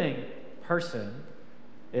a living person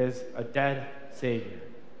is a dead Savior.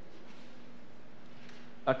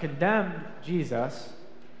 A condemned Jesus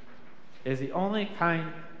is the only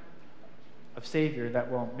kind of Savior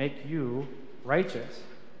that will make you righteous.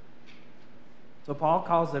 So Paul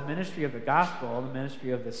calls the ministry of the gospel the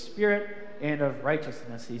ministry of the Spirit and of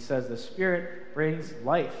righteousness. He says the Spirit brings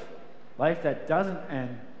life, life that doesn't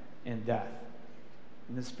end in death.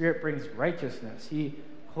 And the Spirit brings righteousness. He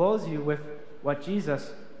clothes you with what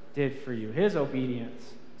Jesus did for you, His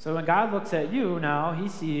obedience. So when God looks at you now, He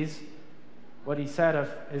sees what He said of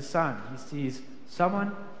His Son. He sees someone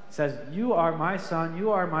who says, "You are my son,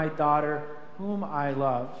 you are my daughter, whom I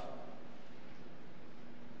love."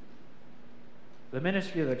 The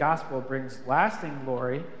ministry of the gospel brings lasting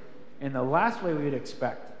glory in the last way we would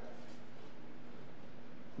expect.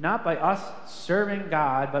 Not by us serving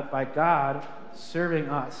God, but by God serving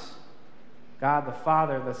us. God the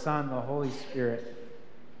Father, the Son, the Holy Spirit.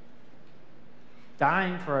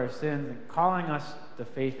 Dying for our sins and calling us to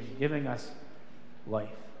faith and giving us life.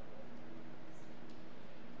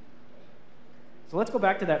 So let's go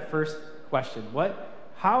back to that first question.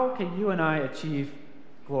 How can you and I achieve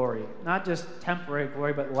glory? Not just temporary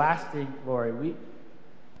glory, but lasting glory.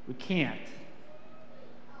 We can't.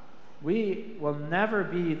 We will never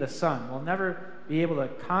be the Son. We'll never be able to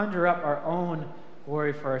conjure up our own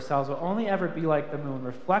glory for ourselves will only ever be like the moon,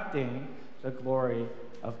 reflecting the glory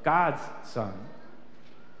of God's sun.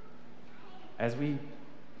 As we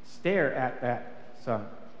stare at that sun,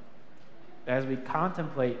 as we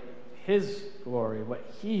contemplate his glory, what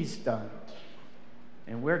he's done,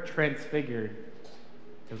 and we're transfigured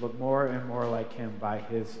to look more and more like him by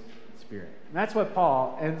his Spirit. And that's what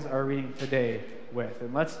Paul ends our reading today with.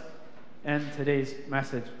 And let's end today's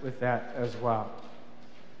message with that as well.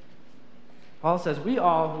 Paul says, we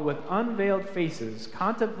all who with unveiled faces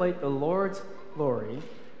contemplate the Lord's glory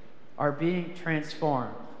are being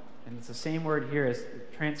transformed. And it's the same word here as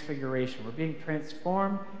transfiguration. We're being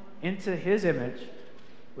transformed into his image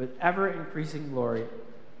with ever-increasing glory,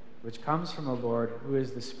 which comes from the Lord, who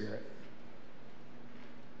is the Spirit.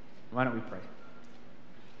 Why don't we pray?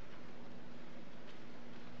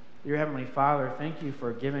 Dear Heavenly Father, thank you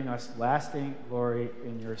for giving us lasting glory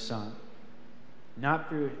in your Son. Not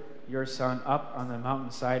through your Son up on the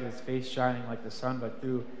mountainside, his face shining like the sun, but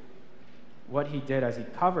through what he did as he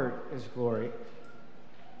covered his glory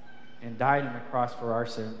and died on the cross for our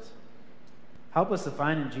sins. Help us to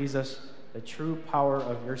find in Jesus the true power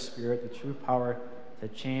of your Spirit, the true power to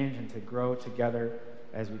change and to grow together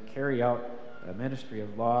as we carry out a ministry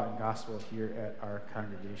of law and gospel here at our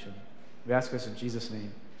congregation. We ask this in Jesus'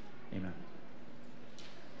 name. Amen.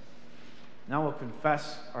 Now we'll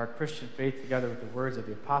confess our Christian faith together with the words of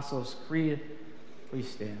the Apostles' Creed. Please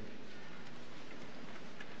stand.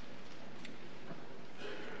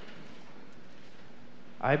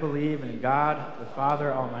 I believe in God, the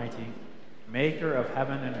Father Almighty, maker of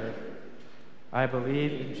heaven and earth. I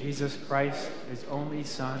believe in Jesus Christ, his only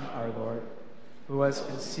Son, our Lord, who was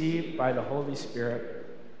conceived by the Holy Spirit,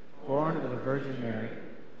 born of the Virgin Mary,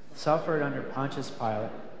 suffered under Pontius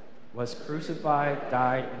Pilate, was crucified,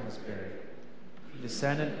 died, and was buried. He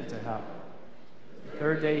descended into hell. The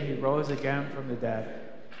third day he rose again from the dead.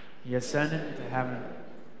 He ascended into heaven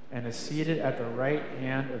and is seated at the right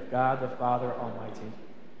hand of God the Father Almighty.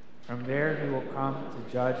 From there he will come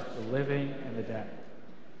to judge the living and the dead.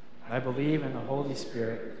 I believe in the Holy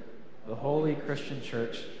Spirit, the holy Christian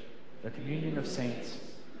church, the communion of saints,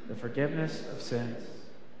 the forgiveness of sins,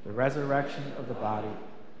 the resurrection of the body,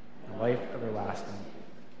 and life everlasting.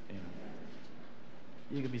 Amen.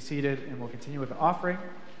 You can be seated, and we'll continue with the offering.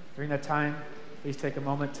 During that time, please take a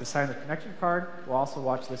moment to sign the connection card. We'll also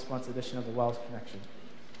watch this month's edition of the Wells Connection.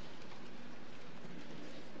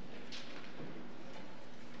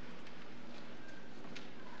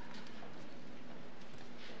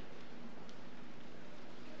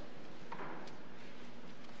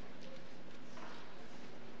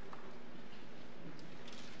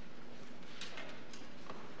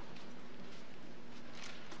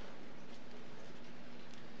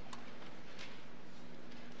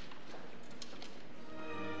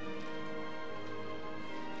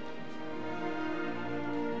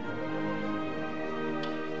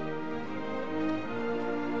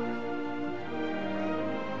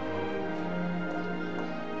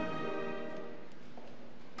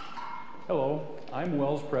 Hello, I'm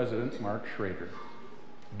Wells President Mark Schrader.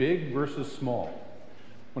 Big versus small.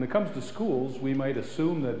 When it comes to schools, we might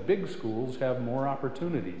assume that big schools have more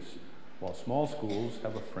opportunities, while small schools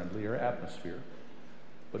have a friendlier atmosphere.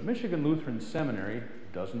 But Michigan Lutheran Seminary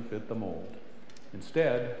doesn't fit the mold.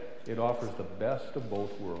 Instead, it offers the best of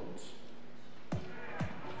both worlds.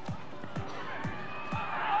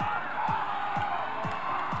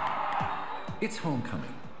 It's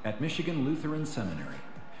homecoming at Michigan Lutheran Seminary,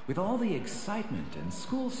 with all the excitement and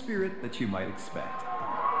school spirit that you might expect.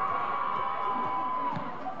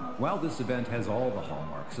 While this event has all the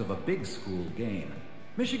hallmarks of a big school game,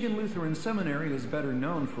 Michigan Lutheran Seminary is better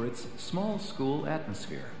known for its small school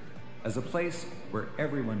atmosphere, as a place where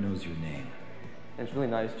everyone knows your name. And it's really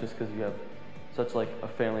nice just because you have such like a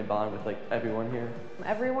family bond with like everyone here.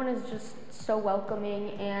 Everyone is just so welcoming,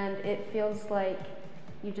 and it feels like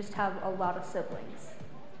you just have a lot of siblings.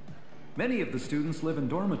 Many of the students live in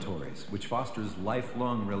dormitories, which fosters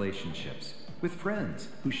lifelong relationships with friends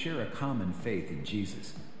who share a common faith in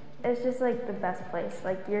Jesus. It's just like the best place.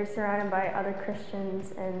 Like, you're surrounded by other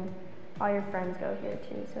Christians, and all your friends go here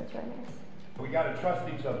too, so it's really nice. We gotta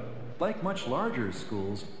trust each other. Like much larger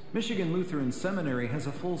schools, Michigan Lutheran Seminary has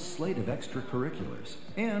a full slate of extracurriculars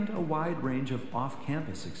and a wide range of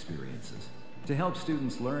off-campus experiences to help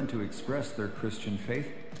students learn to express their Christian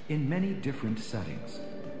faith in many different settings.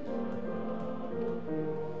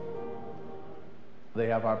 They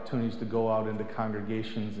have opportunities to go out into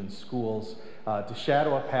congregations and schools, to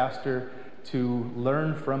shadow a pastor, to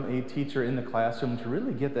learn from a teacher in the classroom, to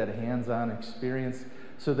really get that hands-on experience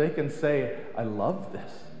so they can say, I love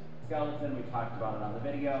this. Skeleton, we talked about it on the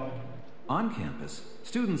video. On campus,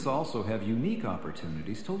 students also have unique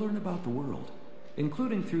opportunities to learn about the world,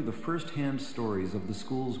 including through the first-hand stories of the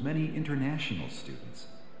school's many international students.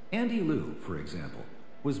 Andy Liu, for example,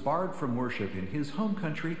 was barred from worship in his home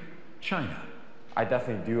country, China. I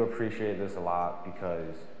definitely do appreciate this a lot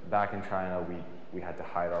because back in China, we had to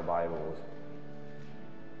hide our Bibles.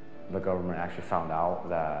 The government actually found out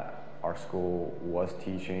that our school was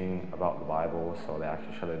teaching about the Bible, so they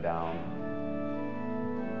actually shut it down.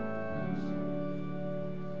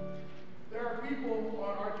 There are people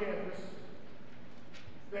on our campus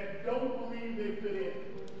that don't believe they fit in.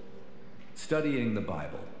 Studying the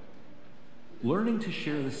Bible, learning to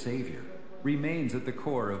share the Savior, remains at the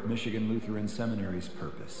core of Michigan Lutheran Seminary's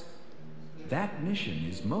purpose. That mission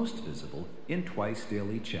is most visible in Twice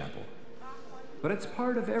Daily Chapel. But it's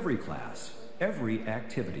part of every class, every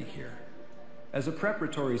activity here. As a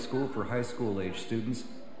preparatory school for high school-age students,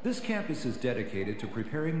 this campus is dedicated to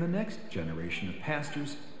preparing the next generation of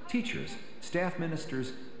pastors, teachers, staff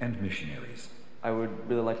ministers, and missionaries. I would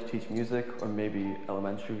really like to teach music or maybe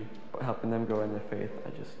elementary, helping them grow in their faith.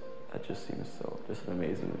 That just seems just an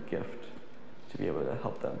amazing gift to be able to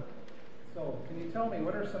help them. So, can you tell me,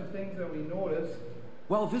 what are some things that we notice?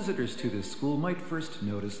 While visitors to this school might first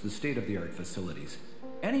notice the state-of-the-art facilities,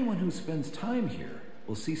 anyone who spends time here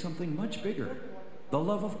will see something much bigger, the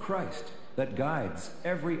love of Christ that guides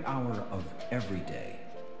every hour of every day,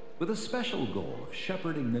 with a special goal of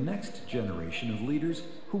shepherding the next generation of leaders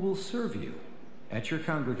who will serve you at your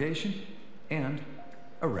congregation and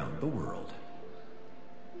around the world.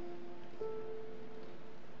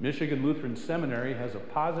 Michigan Lutheran Seminary has a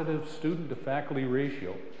positive student-to-faculty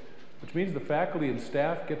ratio, which means the faculty and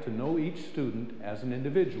staff get to know each student as an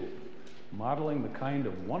individual, modeling the kind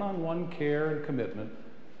of one-on-one care and commitment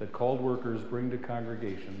that called workers bring to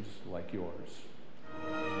congregations like yours.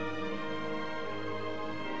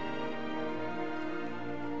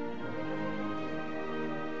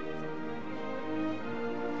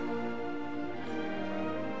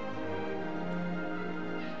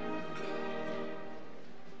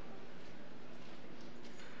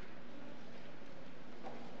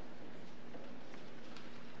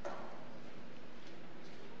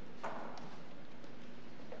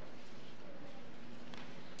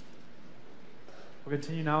 We'll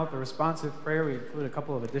continue now with the responsive prayer. We include a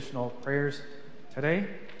couple of additional prayers today.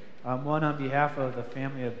 One on behalf of the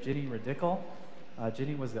family of Ginny Radical.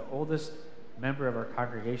 Ginny was the oldest member of our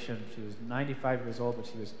congregation. She was 95 years old, but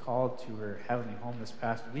she was called to her heavenly home this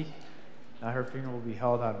past week. Her funeral will be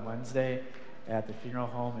held on Wednesday at the funeral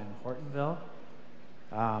home in Hortonville.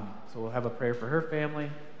 So we'll have a prayer for her family.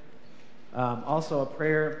 Also a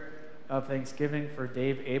prayer of thanksgiving for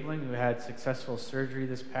Dave Abling, who had successful surgery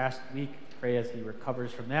this past week. Pray as he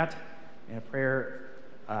recovers from that. And a prayer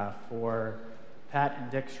for Pat and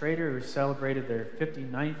Dick Schrader, who celebrated their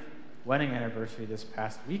 59th wedding anniversary this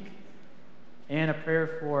past week. And a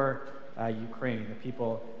prayer for Ukraine, the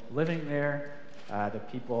people living there, the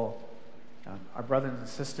people, our brothers and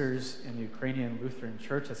sisters in the Ukrainian Lutheran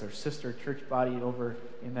Church, that's our sister church body over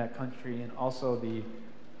in that country, and also the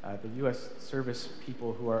U.S. service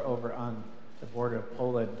people who are over on the border of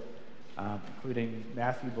Poland, including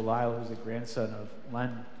Matthew Belisle, who's the grandson of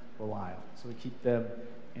Len Belisle. So we keep them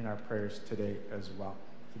in our prayers today as well.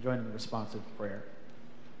 So join in the responsive prayer.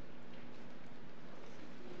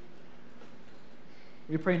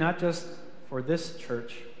 We pray not just for this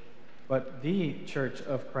church, but the church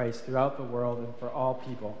of Christ throughout the world and for all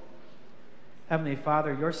people. Heavenly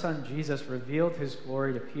Father, your Son Jesus revealed his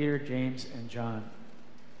glory to Peter, James, and John.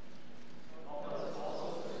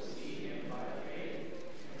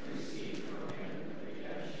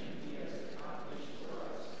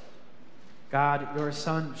 God, your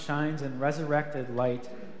Son shines in resurrected light.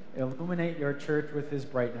 Illuminate your church with his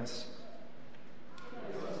brightness.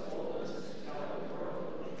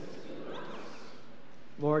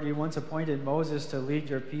 Lord, you once appointed Moses to lead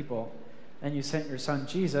your people, and you sent your Son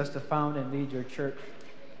Jesus to found and lead your church.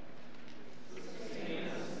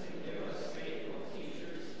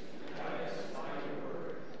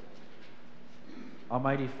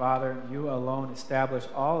 Almighty Father, you alone establish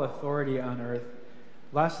all authority on earth.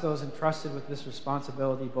 Bless those entrusted with this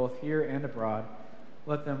responsibility both here and abroad.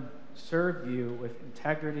 Let them serve you with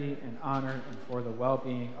integrity and honor and for the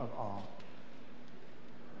well-being of all.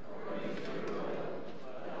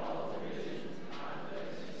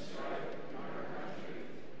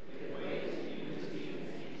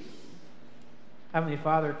 Heavenly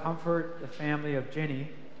Father, comfort the family of Ginny,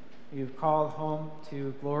 you've called home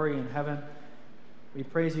to glory in heaven. We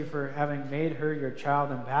praise you for having made her your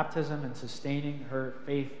child in baptism and sustaining her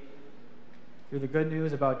faith through the good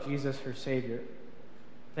news about Jesus, her Savior.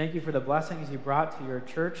 Thank you for the blessings you brought to your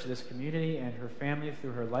church, this community, and her family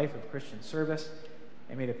through her life of Christian service,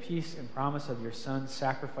 and may the peace and promise of your Son's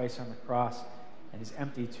sacrifice on the cross and his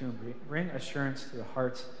empty tomb bring assurance to the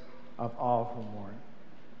hearts of all who mourn.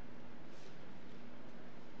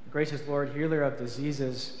 Gracious Lord, healer of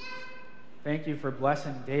diseases, thank you for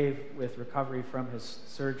blessing Dave with recovery from his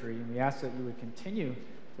surgery, and we ask that you would continue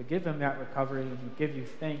to give him that recovery, and we give you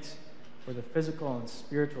thanks for the physical and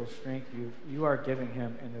spiritual strength you are giving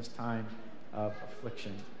him in this time of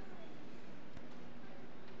affliction.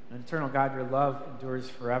 And eternal God, your love endures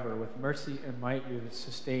forever. With mercy and might, you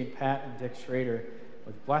sustained Pat and Dick Schrader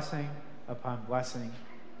with blessing upon blessing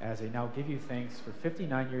as they now give you thanks for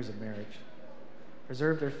 59 years of marriage.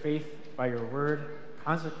 Preserve their faith by your word,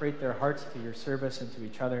 consecrate their hearts to your service and to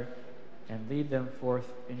each other, and lead them forth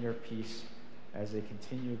in your peace as they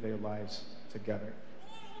continue their lives together.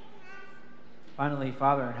 Finally,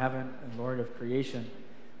 Father in heaven and Lord of creation,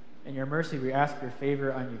 in your mercy we ask your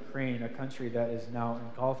favor on Ukraine, a country that is now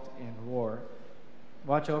engulfed in war.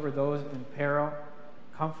 Watch over those in peril,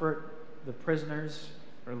 comfort the prisoners,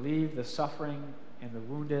 relieve the suffering and the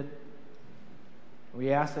wounded.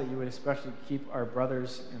 We ask that you would especially keep our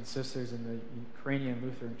brothers and sisters in the Ukrainian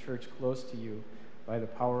Lutheran Church close to you by the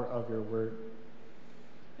power of your word.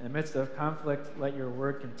 In the midst of conflict, let your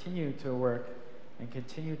word continue to work and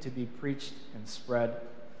continue to be preached and spread.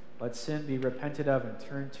 Let sin be repented of and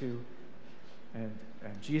turned to, and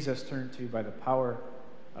Jesus turned to by the power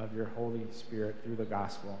of your Holy Spirit through the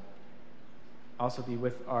gospel. Also be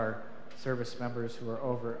with our service members who are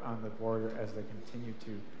over on the border as they continue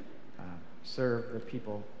to serve the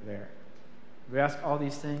people there. We ask all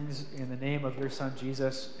these things in the name of your Son,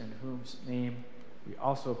 Jesus, in whose name we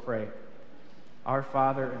also pray. Our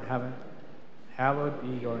Father in heaven, hallowed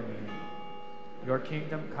be your name. Your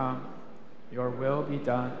kingdom come, your will be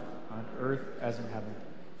done on earth as in heaven.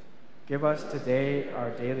 Give us today our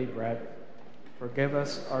daily bread. Forgive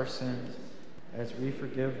us our sins as we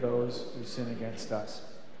forgive those who sin against us.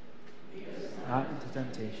 Not into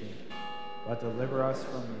temptation, but deliver us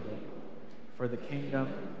from evil. For the kingdom,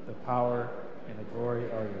 the power, and the glory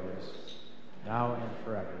are yours, now and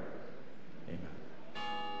forever. Amen.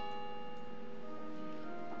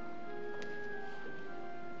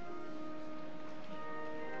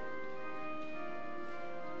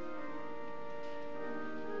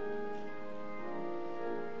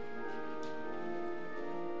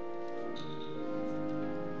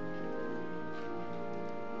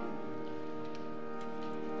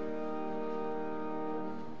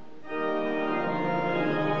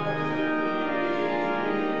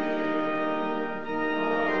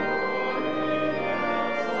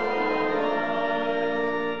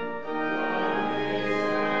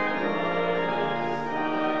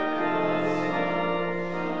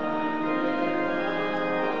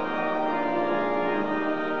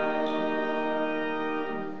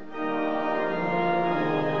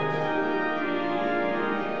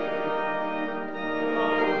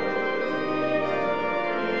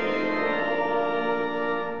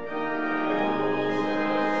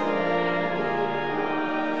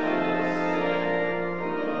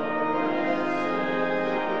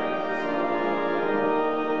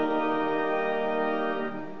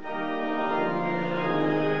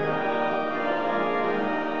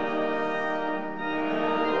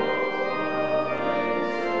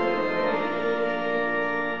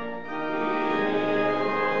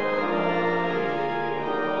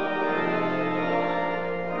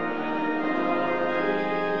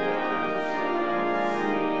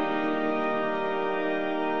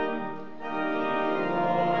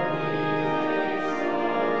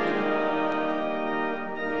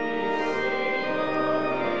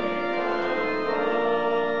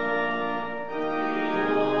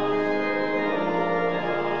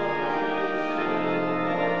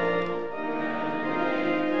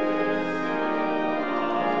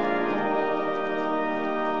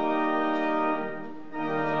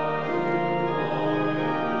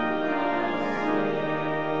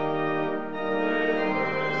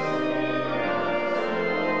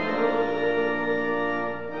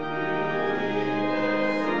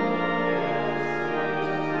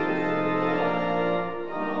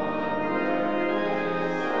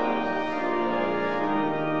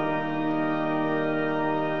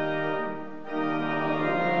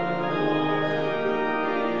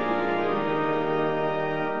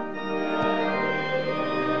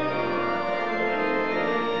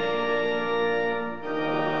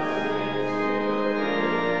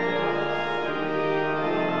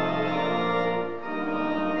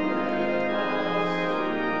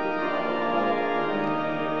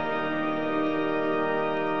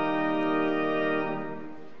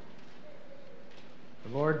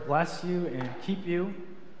 bless you and keep you.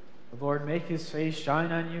 The Lord make his face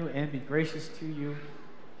shine on you and be gracious to you.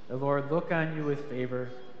 The Lord look on you with favor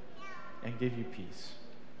and give you peace.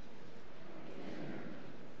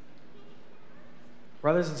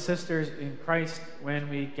 Brothers and sisters in Christ, when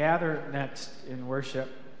we gather next in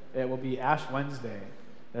worship, it will be Ash Wednesday,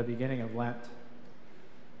 the beginning of Lent.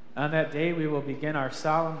 On that day, we will begin our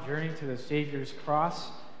solemn journey to the Savior's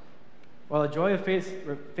cross. While the joy of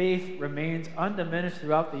faith remains undiminished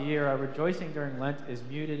throughout the year, our rejoicing during Lent is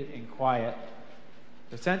muted and quiet.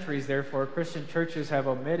 For centuries, therefore, Christian churches have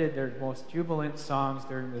omitted their most jubilant songs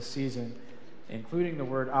during this season, including the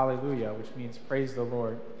word Alleluia, which means praise the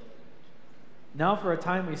Lord. Now for a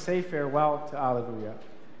time we say farewell to Alleluia.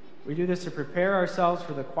 We do this to prepare ourselves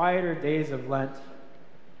for the quieter days of Lent.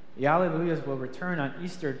 The Alleluias will return on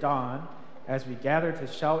Easter dawn as we gather to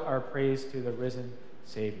shout our praise to the risen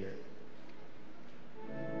Savior.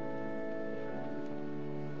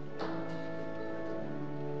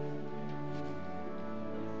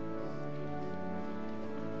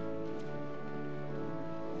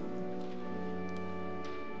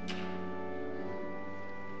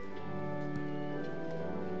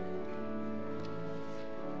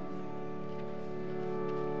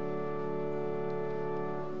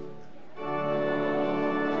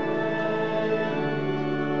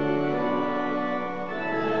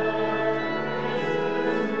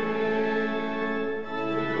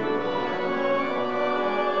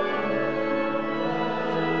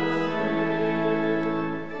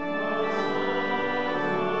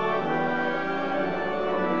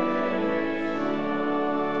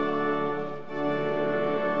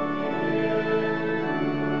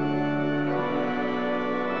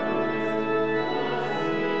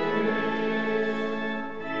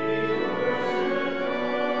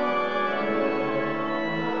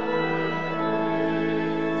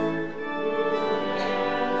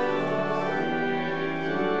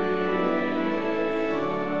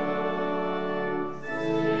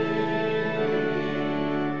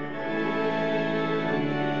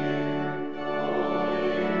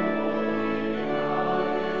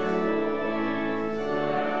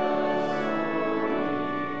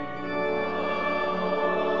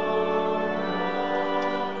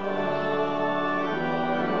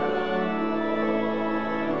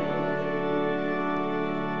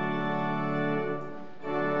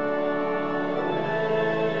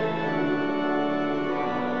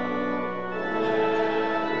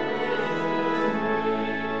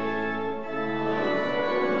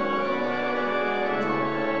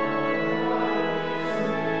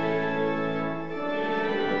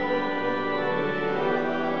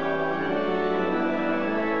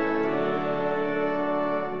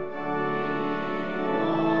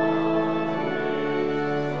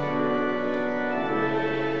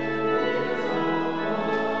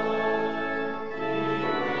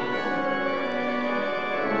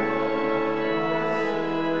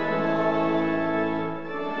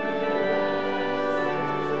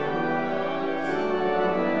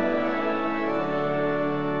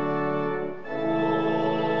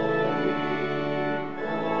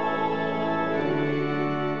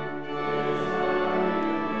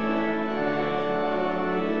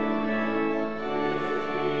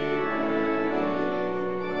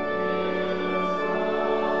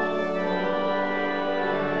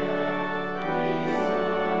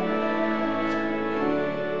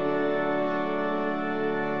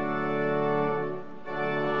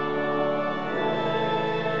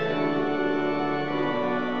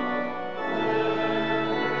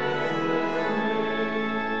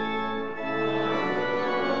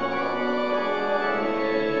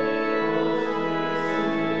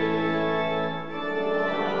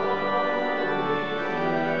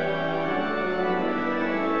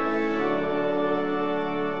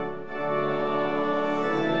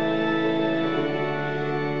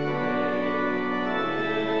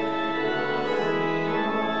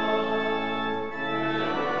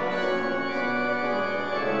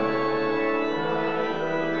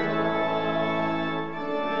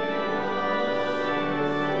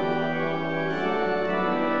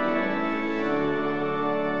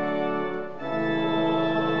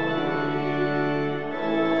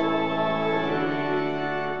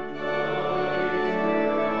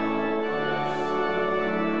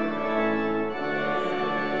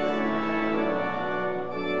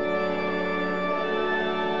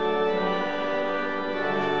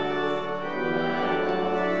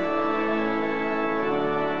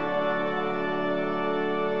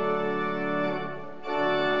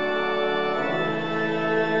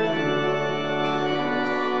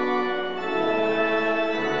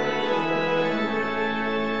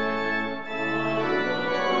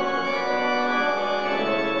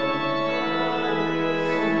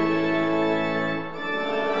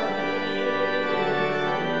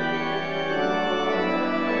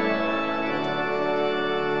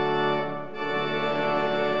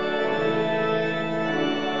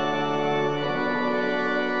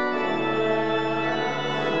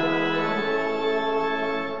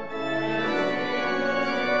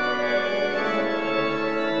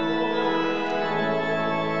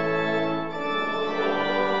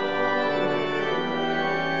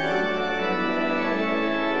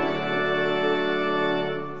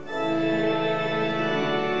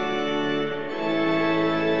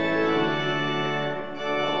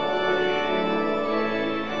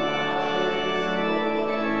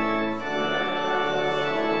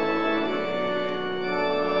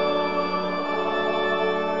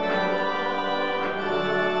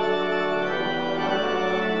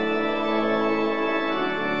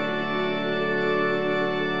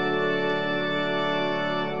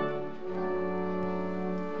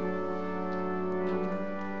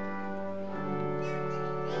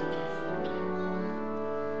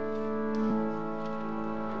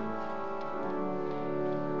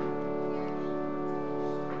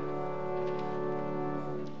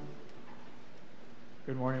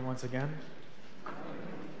 Good morning once again.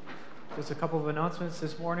 Just a couple of announcements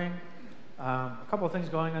this morning. A couple of things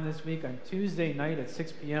going on this week. On Tuesday night at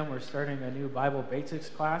 6 p.m., we're starting a new Bible Basics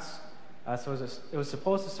class. So it was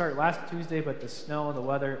supposed to start last Tuesday, but the snow and the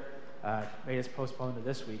weather made us postpone to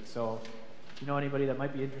this week. So if you know anybody that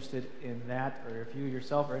might be interested in that, or if you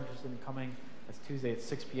yourself are interested in coming, that's Tuesday at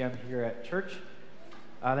 6 p.m. here at church.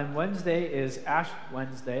 Then Wednesday is Ash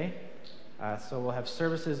Wednesday. So we'll have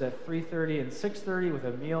services at 3:30 and 6:30 with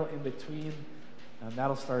a meal in between.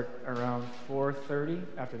 That'll start around 4:30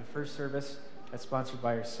 after the first service. That's sponsored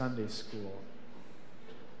by our Sunday school.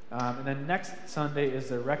 And then next Sunday is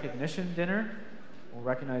the recognition dinner. We'll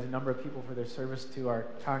recognize a number of people for their service to our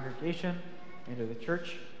congregation and to the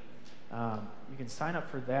church. You can sign up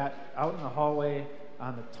for that out in the hallway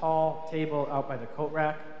on the tall table out by the coat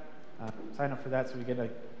rack. Sign up for that so we get an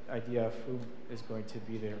idea of who is going to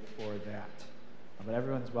be there for that. But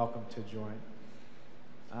everyone's welcome to join.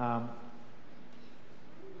 And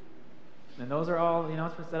those are all the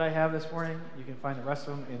announcements that I have this morning. You can find the rest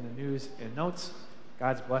of them in the news and notes.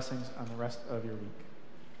 God's blessings on the rest of your week.